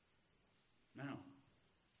 Now,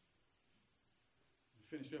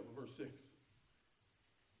 finish up with verse 6.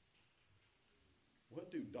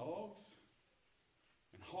 What do dogs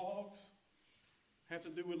and hogs have to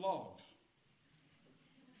do with logs?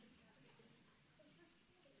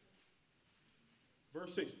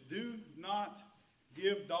 Verse 6, do not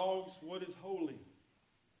give dogs what is holy.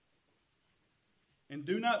 And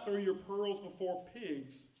do not throw your pearls before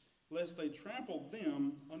pigs, lest they trample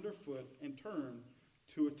them underfoot and turn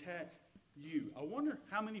to attack you. I wonder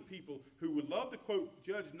how many people who would love to quote,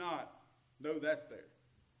 judge not, know that's there.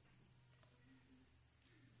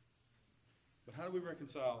 But how do we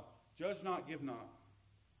reconcile judge not, give not?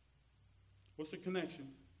 What's the connection?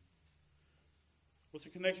 What's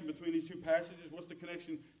the connection between these two passages? What's the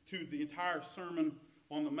connection to the entire Sermon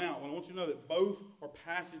on the Mount? Well, I want you to know that both are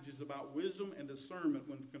passages about wisdom and discernment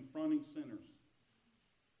when confronting sinners.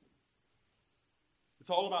 It's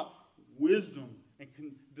all about wisdom and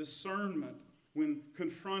discernment when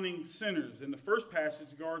confronting sinners. And the first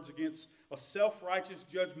passage guards against a self-righteous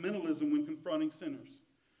judgmentalism when confronting sinners.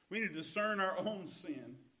 We need to discern our own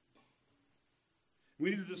sin.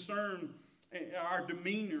 We need to discern our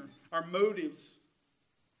demeanor, our motives.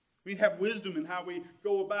 We need to have wisdom in how we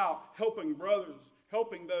go about helping brothers,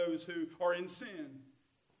 helping those who are in sin.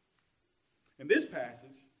 And this passage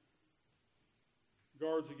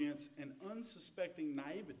guards against an unsuspecting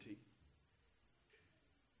naivety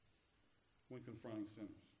when confronting sinners.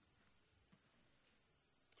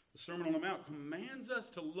 The Sermon on the Mount commands us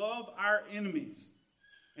to love our enemies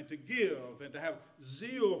and to give and to have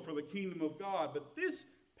zeal for the kingdom of God. But this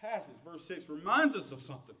passage, verse 6, reminds us of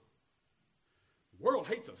something. The world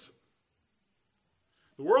hates us.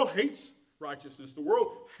 The world hates righteousness. The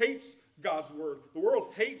world hates God's word. The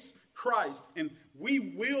world hates Christ. And we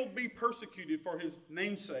will be persecuted for his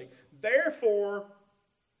name's sake. Therefore,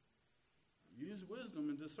 use wisdom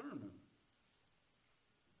and discernment.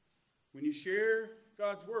 When you share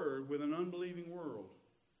God's word with an unbelieving world,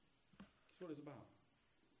 that's what it's about.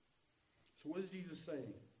 So what is Jesus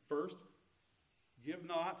saying? First, give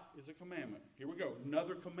not is a commandment. Here we go.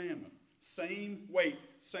 Another commandment. Same weight,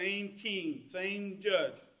 same king, same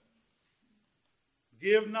judge.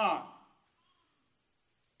 Give not.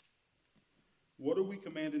 What are we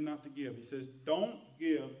commanded not to give? He says,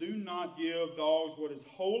 do not give dogs what is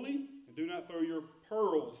holy, and do not throw your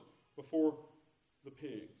pearls before the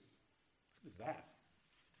pigs. What is that?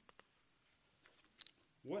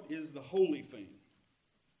 What is the holy thing?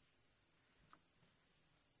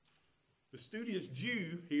 The studious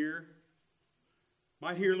Jew here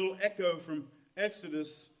might hear a little echo from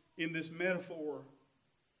Exodus in this metaphor.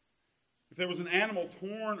 If there was an animal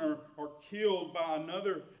torn or killed by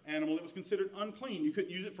another animal, it was considered unclean. You couldn't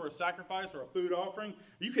use it for a sacrifice or a food offering.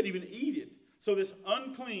 You couldn't even eat it. So this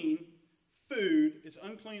unclean food, this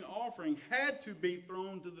unclean offering, had to be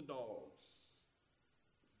thrown to the dogs.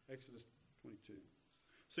 Exodus 22.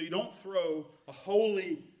 So you don't throw a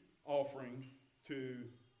holy offering to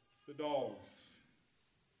the dogs.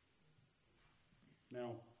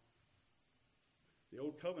 Now, The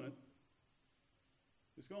old covenant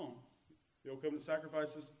is gone. The old covenant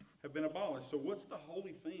sacrifices have been abolished. So what's the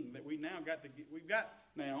holy thing that we've got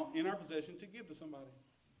now in our possession to give to somebody?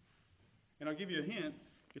 And I'll give you a hint.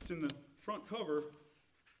 It's in the front cover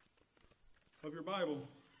of your Bible.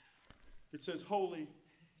 It says Holy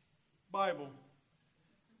Bible.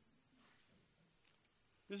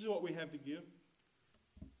 This is what we have to give.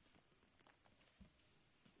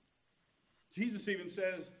 Jesus even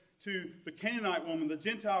says to the Canaanite woman, the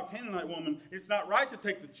Gentile Canaanite woman, it's not right to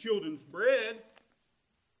take the children's bread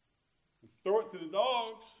and throw it to the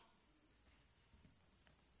dogs.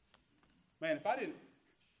 Man, if I didn't...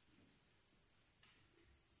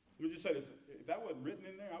 Let me just say this. If that wasn't written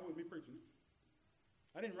in there, I wouldn't be preaching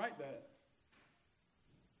it. I didn't write that.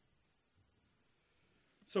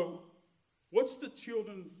 So, what's the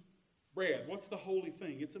children's bread? What's the holy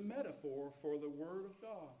thing? It's a metaphor for the Word of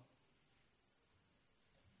God.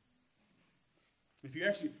 If you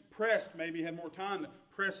actually maybe had more time to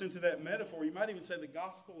press into that metaphor, you might even say the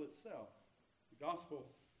gospel itself. The gospel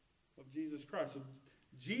of Jesus Christ. So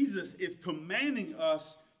Jesus is commanding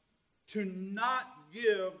us to not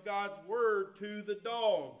give God's word to the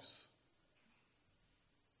dogs.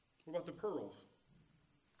 What about the pearls?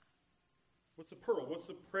 What's the pearl? What's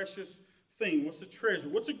the precious thing? What's the treasure?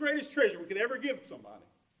 What's the greatest treasure we could ever give somebody?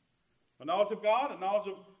 A knowledge of God, a knowledge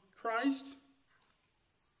of Christ.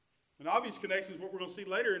 An obvious connection is what we're going to see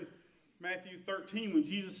later in Matthew 13 when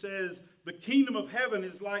Jesus says, the kingdom of heaven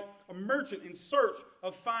is like a merchant in search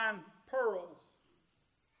of fine pearls,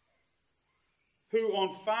 who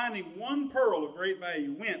on finding one pearl of great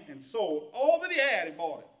value went and sold all that he had and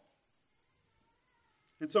bought it.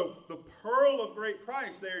 And so the pearl of great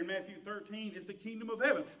price there in Matthew 13 is the kingdom of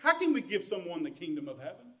heaven. How can we give someone the kingdom of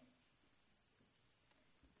heaven?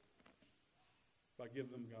 By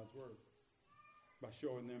giving them God's word. By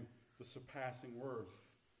showing them the surpassing worth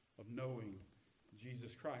of knowing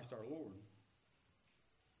Jesus Christ our Lord.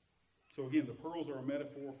 So again, the pearls are a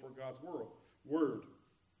metaphor for God's word.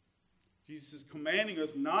 Jesus is commanding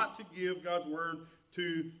us not to give God's word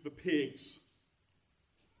to the pigs.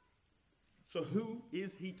 So who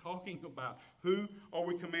is he talking about? Who are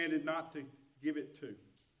we commanded not to give it to?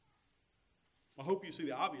 I hope you see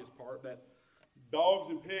the obvious part, that dogs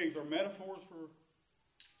and pigs are metaphors for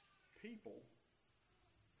people.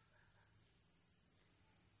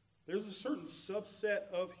 There's a certain subset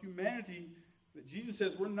of humanity that Jesus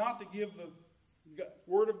says we're not to give the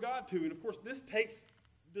word of God to. And of course, this takes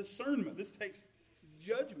discernment. This takes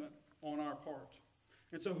judgment on our part.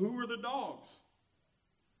 And so who are the dogs?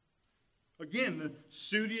 Again, the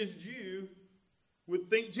studious Jew would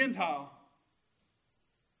think Gentile.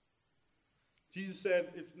 Jesus said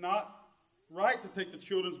it's not right to take the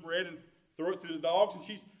children's bread and throw it to the dogs.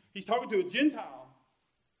 And he's talking to a Gentile.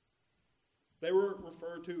 They were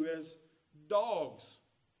referred to as dogs.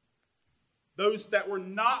 Those that were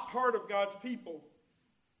not part of God's people.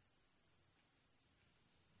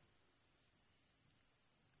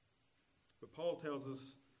 But Paul tells us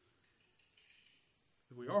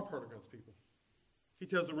that we are part of God's people. He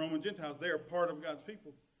tells the Roman Gentiles they are part of God's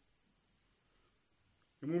people.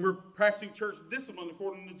 And when we're practicing church discipline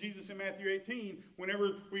according to Jesus in Matthew 18,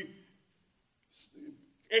 whenever we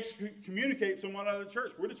excommunicate someone out of the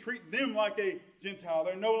church, we're to treat them like a Gentile.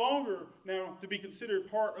 They're no longer now to be considered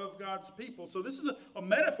part of God's people. So this is a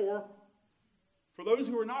metaphor for those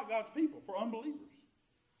who are not God's people, for unbelievers.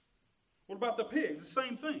 What about the pigs? The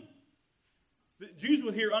same thing. The Jews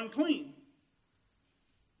would hear unclean.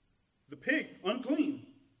 The pig, unclean.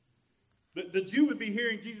 The Jew would be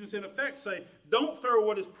hearing Jesus in effect say, don't throw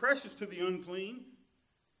what is precious to the unclean.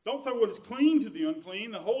 Don't throw what is clean to the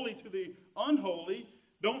unclean, the holy to the unholy.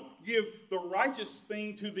 Don't give the righteous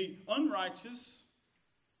thing to the unrighteous.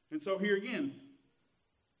 And so here again,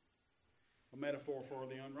 a metaphor for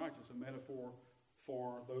the unrighteous, a metaphor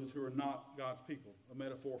for those who are not God's people, a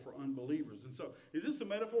metaphor for unbelievers. And so, is this a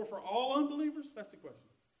metaphor for all unbelievers? That's the question.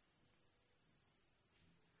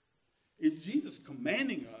 Is Jesus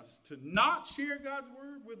commanding us to not share God's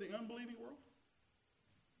word with the unbelieving world?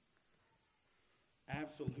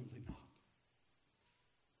 Absolutely not.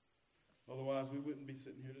 Otherwise, we wouldn't be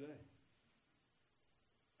sitting here today.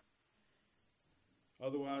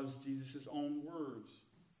 Otherwise, Jesus' own words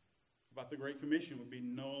about the Great Commission would be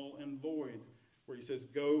null and void, where he says,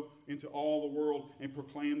 go into all the world and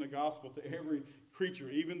proclaim the gospel to every creature,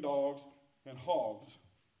 even dogs and hogs,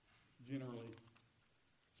 generally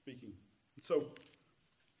speaking. So,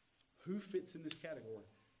 who fits in this category?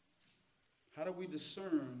 How do we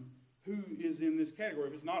discern who is in this category?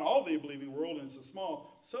 If it's not all the believing world and it's a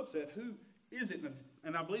small subset, who is it?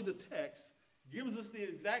 And I believe the text gives us the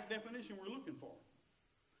exact definition we're looking for.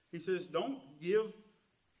 He says, don't give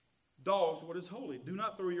dogs what is holy. Do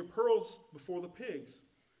not throw your pearls before the pigs,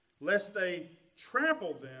 lest they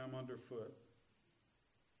trample them underfoot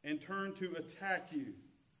and turn to attack you.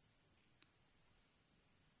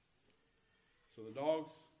 So the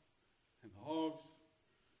dogs and the hogs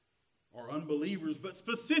are unbelievers, but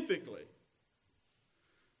specifically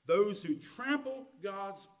those who trample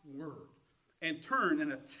God's word and turn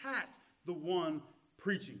and attack the one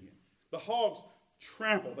preaching it. The hogs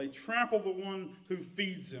trample. They trample the one who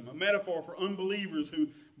feeds them. A metaphor for unbelievers who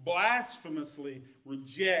blasphemously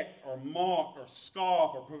reject or mock or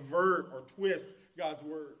scoff or pervert or twist God's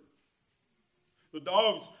word. The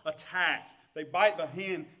dogs attack. They bite the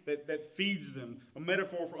hand that feeds them. A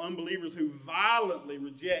metaphor for unbelievers who violently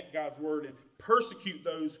reject God's word and persecute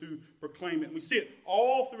those who proclaim it. And we see it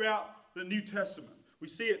all throughout the New Testament. We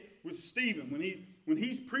see it with Stephen. When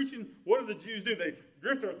he's preaching, what do the Jews do? They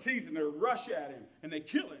grit their teeth and they rush at him and they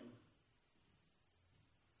kill him.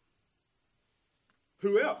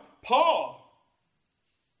 Who else? Paul.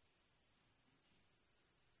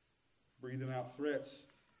 Breathing out threats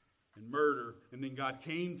and murder, and then God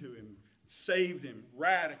came to him, saved him,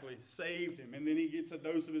 radically saved him, and then he gets a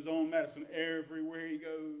dose of his own medicine everywhere he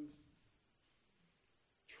goes.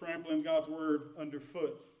 Trampling God's word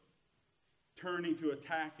underfoot, turning to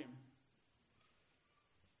attack him.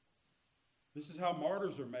 This is how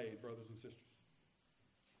martyrs are made, brothers and sisters.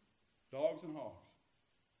 Dogs and hogs.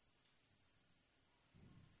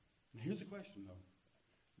 And here's the question,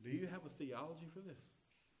 though. Do you have a theology for this?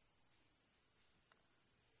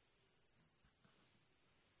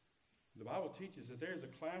 The Bible teaches that there is a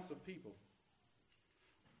class of people,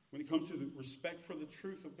 when it comes to the respect for the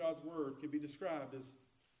truth of God's word, can be described as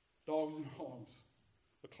dogs and hogs.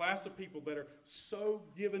 A class of people that are so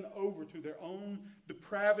given over to their own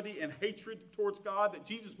depravity and hatred towards God that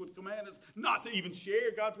Jesus would command us not to even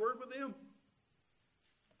share God's word with them.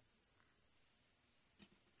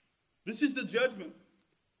 This is the judgment.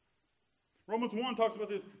 Romans 1 talks about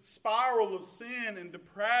this spiral of sin and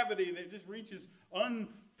depravity that just reaches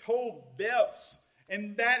untold depths.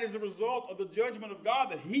 And that is a result of the judgment of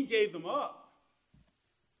God that he gave them up.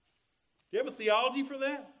 Do you have a theology for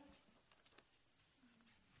that?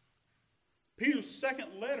 Peter's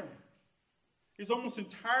second letter is almost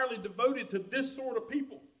entirely devoted to this sort of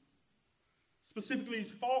people. Specifically,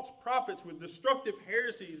 these false prophets with destructive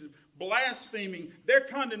heresies, blaspheming. Their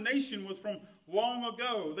condemnation was from long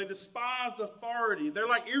ago. They despised authority. They're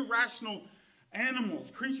like irrational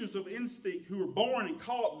animals, creatures of instinct who were born and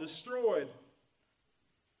caught and destroyed.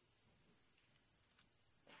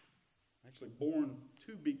 Actually, born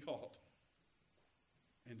to be caught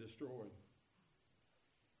and destroyed.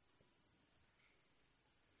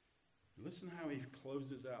 Listen how he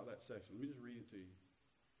closes out that section. Let me just read it to you.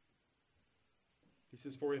 He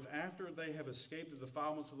says, "For if after they have escaped the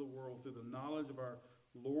defilements of the world through the knowledge of our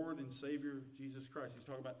Lord and Savior Jesus Christ," he's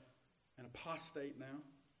talking about an apostate now,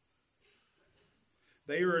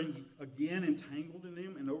 "they are again entangled in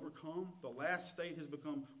them and overcome. The last state has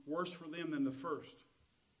become worse for them than the first.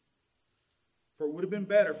 For it would have been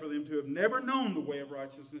better for them to have never known the way of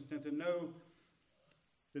righteousness than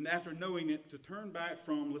after knowing it to turn back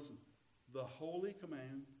from," listen, "the holy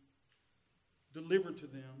command delivered to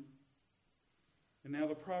them." And now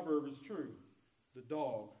the proverb is true. The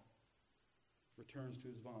dog returns to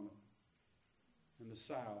his vomit. And the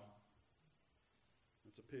sow,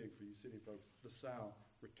 that's a pig for you city folks, the sow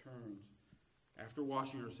returns after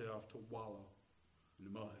washing herself to wallow in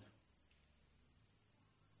the mud.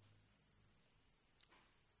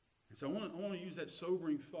 And so I want to use that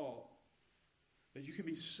sobering thought that you can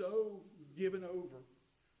be so given over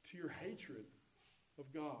to your hatred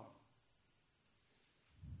of God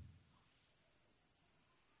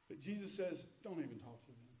that Jesus says, don't even talk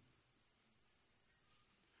to them.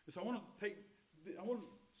 And so I want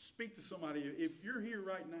to speak to somebody. If you're here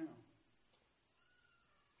right now,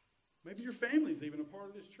 maybe your family's even a part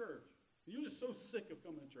of this church. You're just so sick of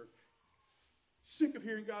coming to church, sick of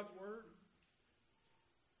hearing God's word.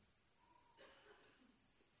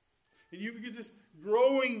 And you get this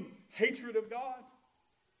growing hatred of God.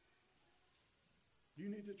 You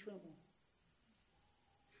need to tremble.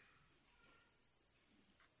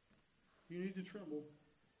 You need to tremble.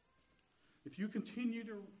 If you continue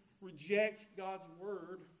to reject God's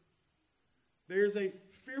word, there's a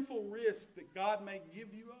fearful risk that God may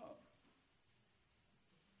give you up.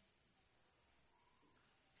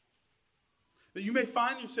 That you may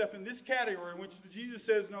find yourself in this category in which Jesus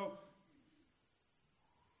says, no,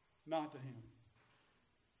 not to him.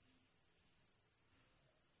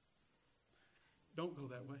 Don't go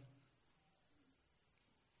that way.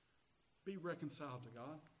 Be reconciled to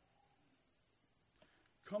God.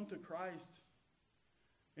 come to Christ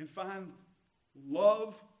and find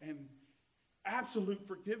love and absolute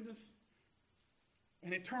forgiveness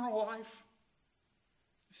and eternal life.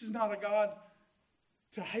 This is not a God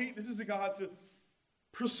to hate. This is a God to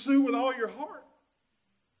pursue with all your heart.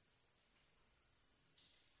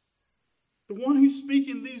 The one who's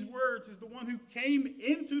speaking these words is the one who came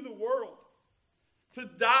into the world to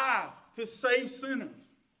die, to save sinners.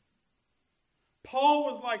 Paul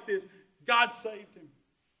was like this. God saved him.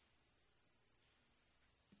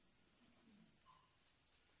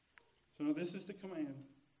 So now this is the command.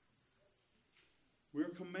 We're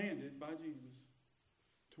commanded by Jesus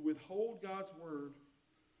to withhold God's word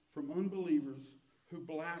from unbelievers who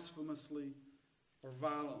blasphemously or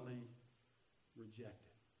violently reject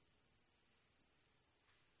it.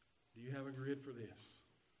 Do you have a grid for this?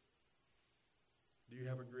 Do you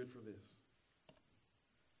have a grid for this?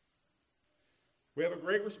 We have a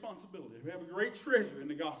great responsibility. We have a great treasure in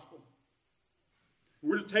the gospel.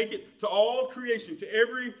 We're to take it to all of creation, to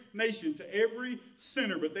every nation, to every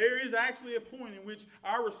sinner. But there is actually a point in which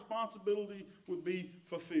our responsibility would be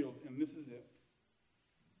fulfilled. And this is it.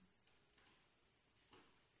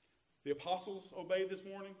 The apostles obeyed this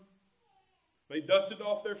morning. They dusted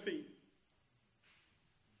off their feet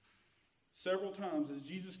several times as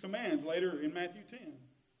Jesus commands later in Matthew 10.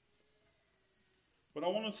 But I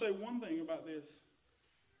want to say one thing about this.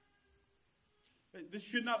 This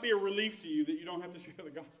should not be a relief to you that you don't have to share the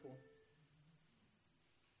gospel.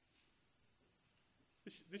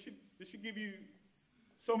 This should give you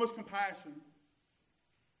so much compassion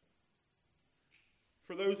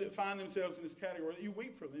for those that find themselves in this category that you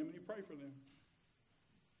weep for them and you pray for them.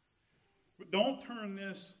 But don't turn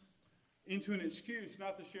this into an excuse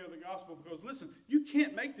not to share the gospel, because listen, you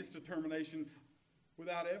can't make this determination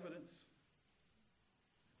without evidence.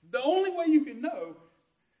 The only way you can know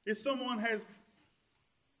is someone has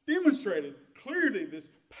demonstrated clearly this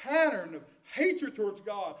pattern of hatred towards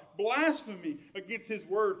God, blasphemy against His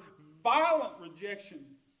word, violent rejection.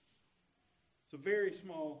 It's a very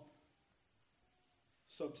small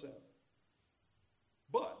subset.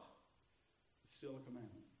 But it's still a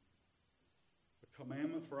commandment. A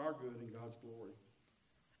commandment for our good and God's glory.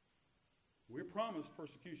 We're promised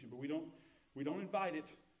persecution, but we don't invite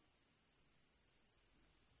it.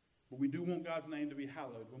 But we do want God's name to be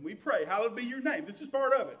hallowed. When we pray, hallowed be your name. This is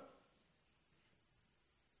part of it.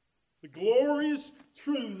 The glorious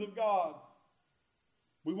truths of God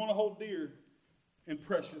we want to hold dear and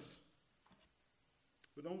precious.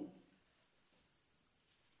 But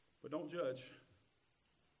don't judge.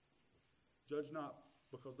 Judge not,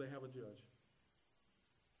 because they have a judge.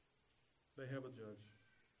 They have a judge.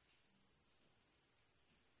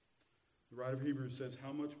 The writer of Hebrews says,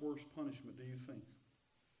 how much worse punishment do you think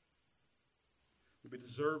will be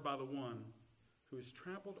deserved by the one who has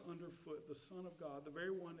trampled underfoot the Son of God, the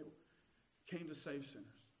very one that came to save sinners?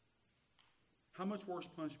 How much worse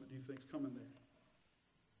punishment do you think is coming there?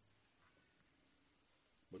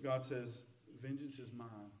 But God says, vengeance is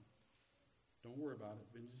mine. Don't worry about it.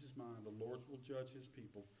 Vengeance is mine. The Lord will judge His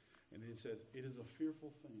people. And then it says, it is a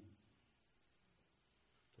fearful thing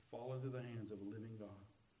to fall into the hands of a living God.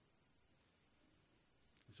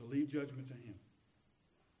 And so leave judgment to Him.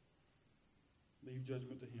 Leave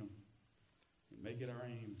judgment to Him. And make it our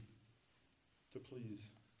aim to please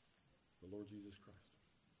the Lord Jesus Christ.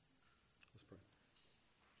 Let's pray.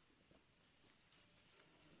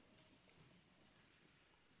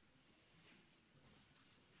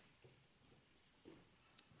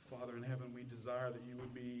 Father in heaven, we desire that you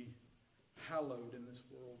would be hallowed in this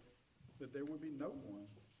world, that there would be no one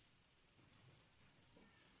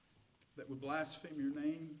that would blaspheme your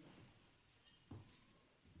name,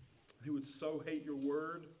 who would so hate your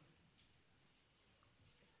word.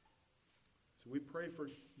 So we pray for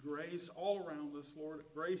grace all around us, Lord.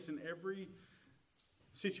 Grace in every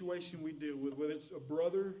situation we deal with, whether it's a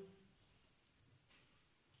brother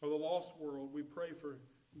or the lost world. We pray for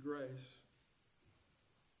grace.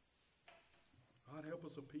 God, help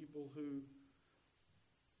us a people who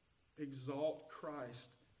exalt Christ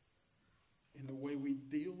in the way we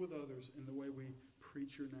deal with others, in the way we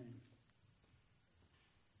preach your name.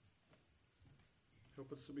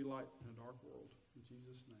 Help us to be light in a dark world. In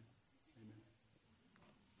Jesus' name, amen.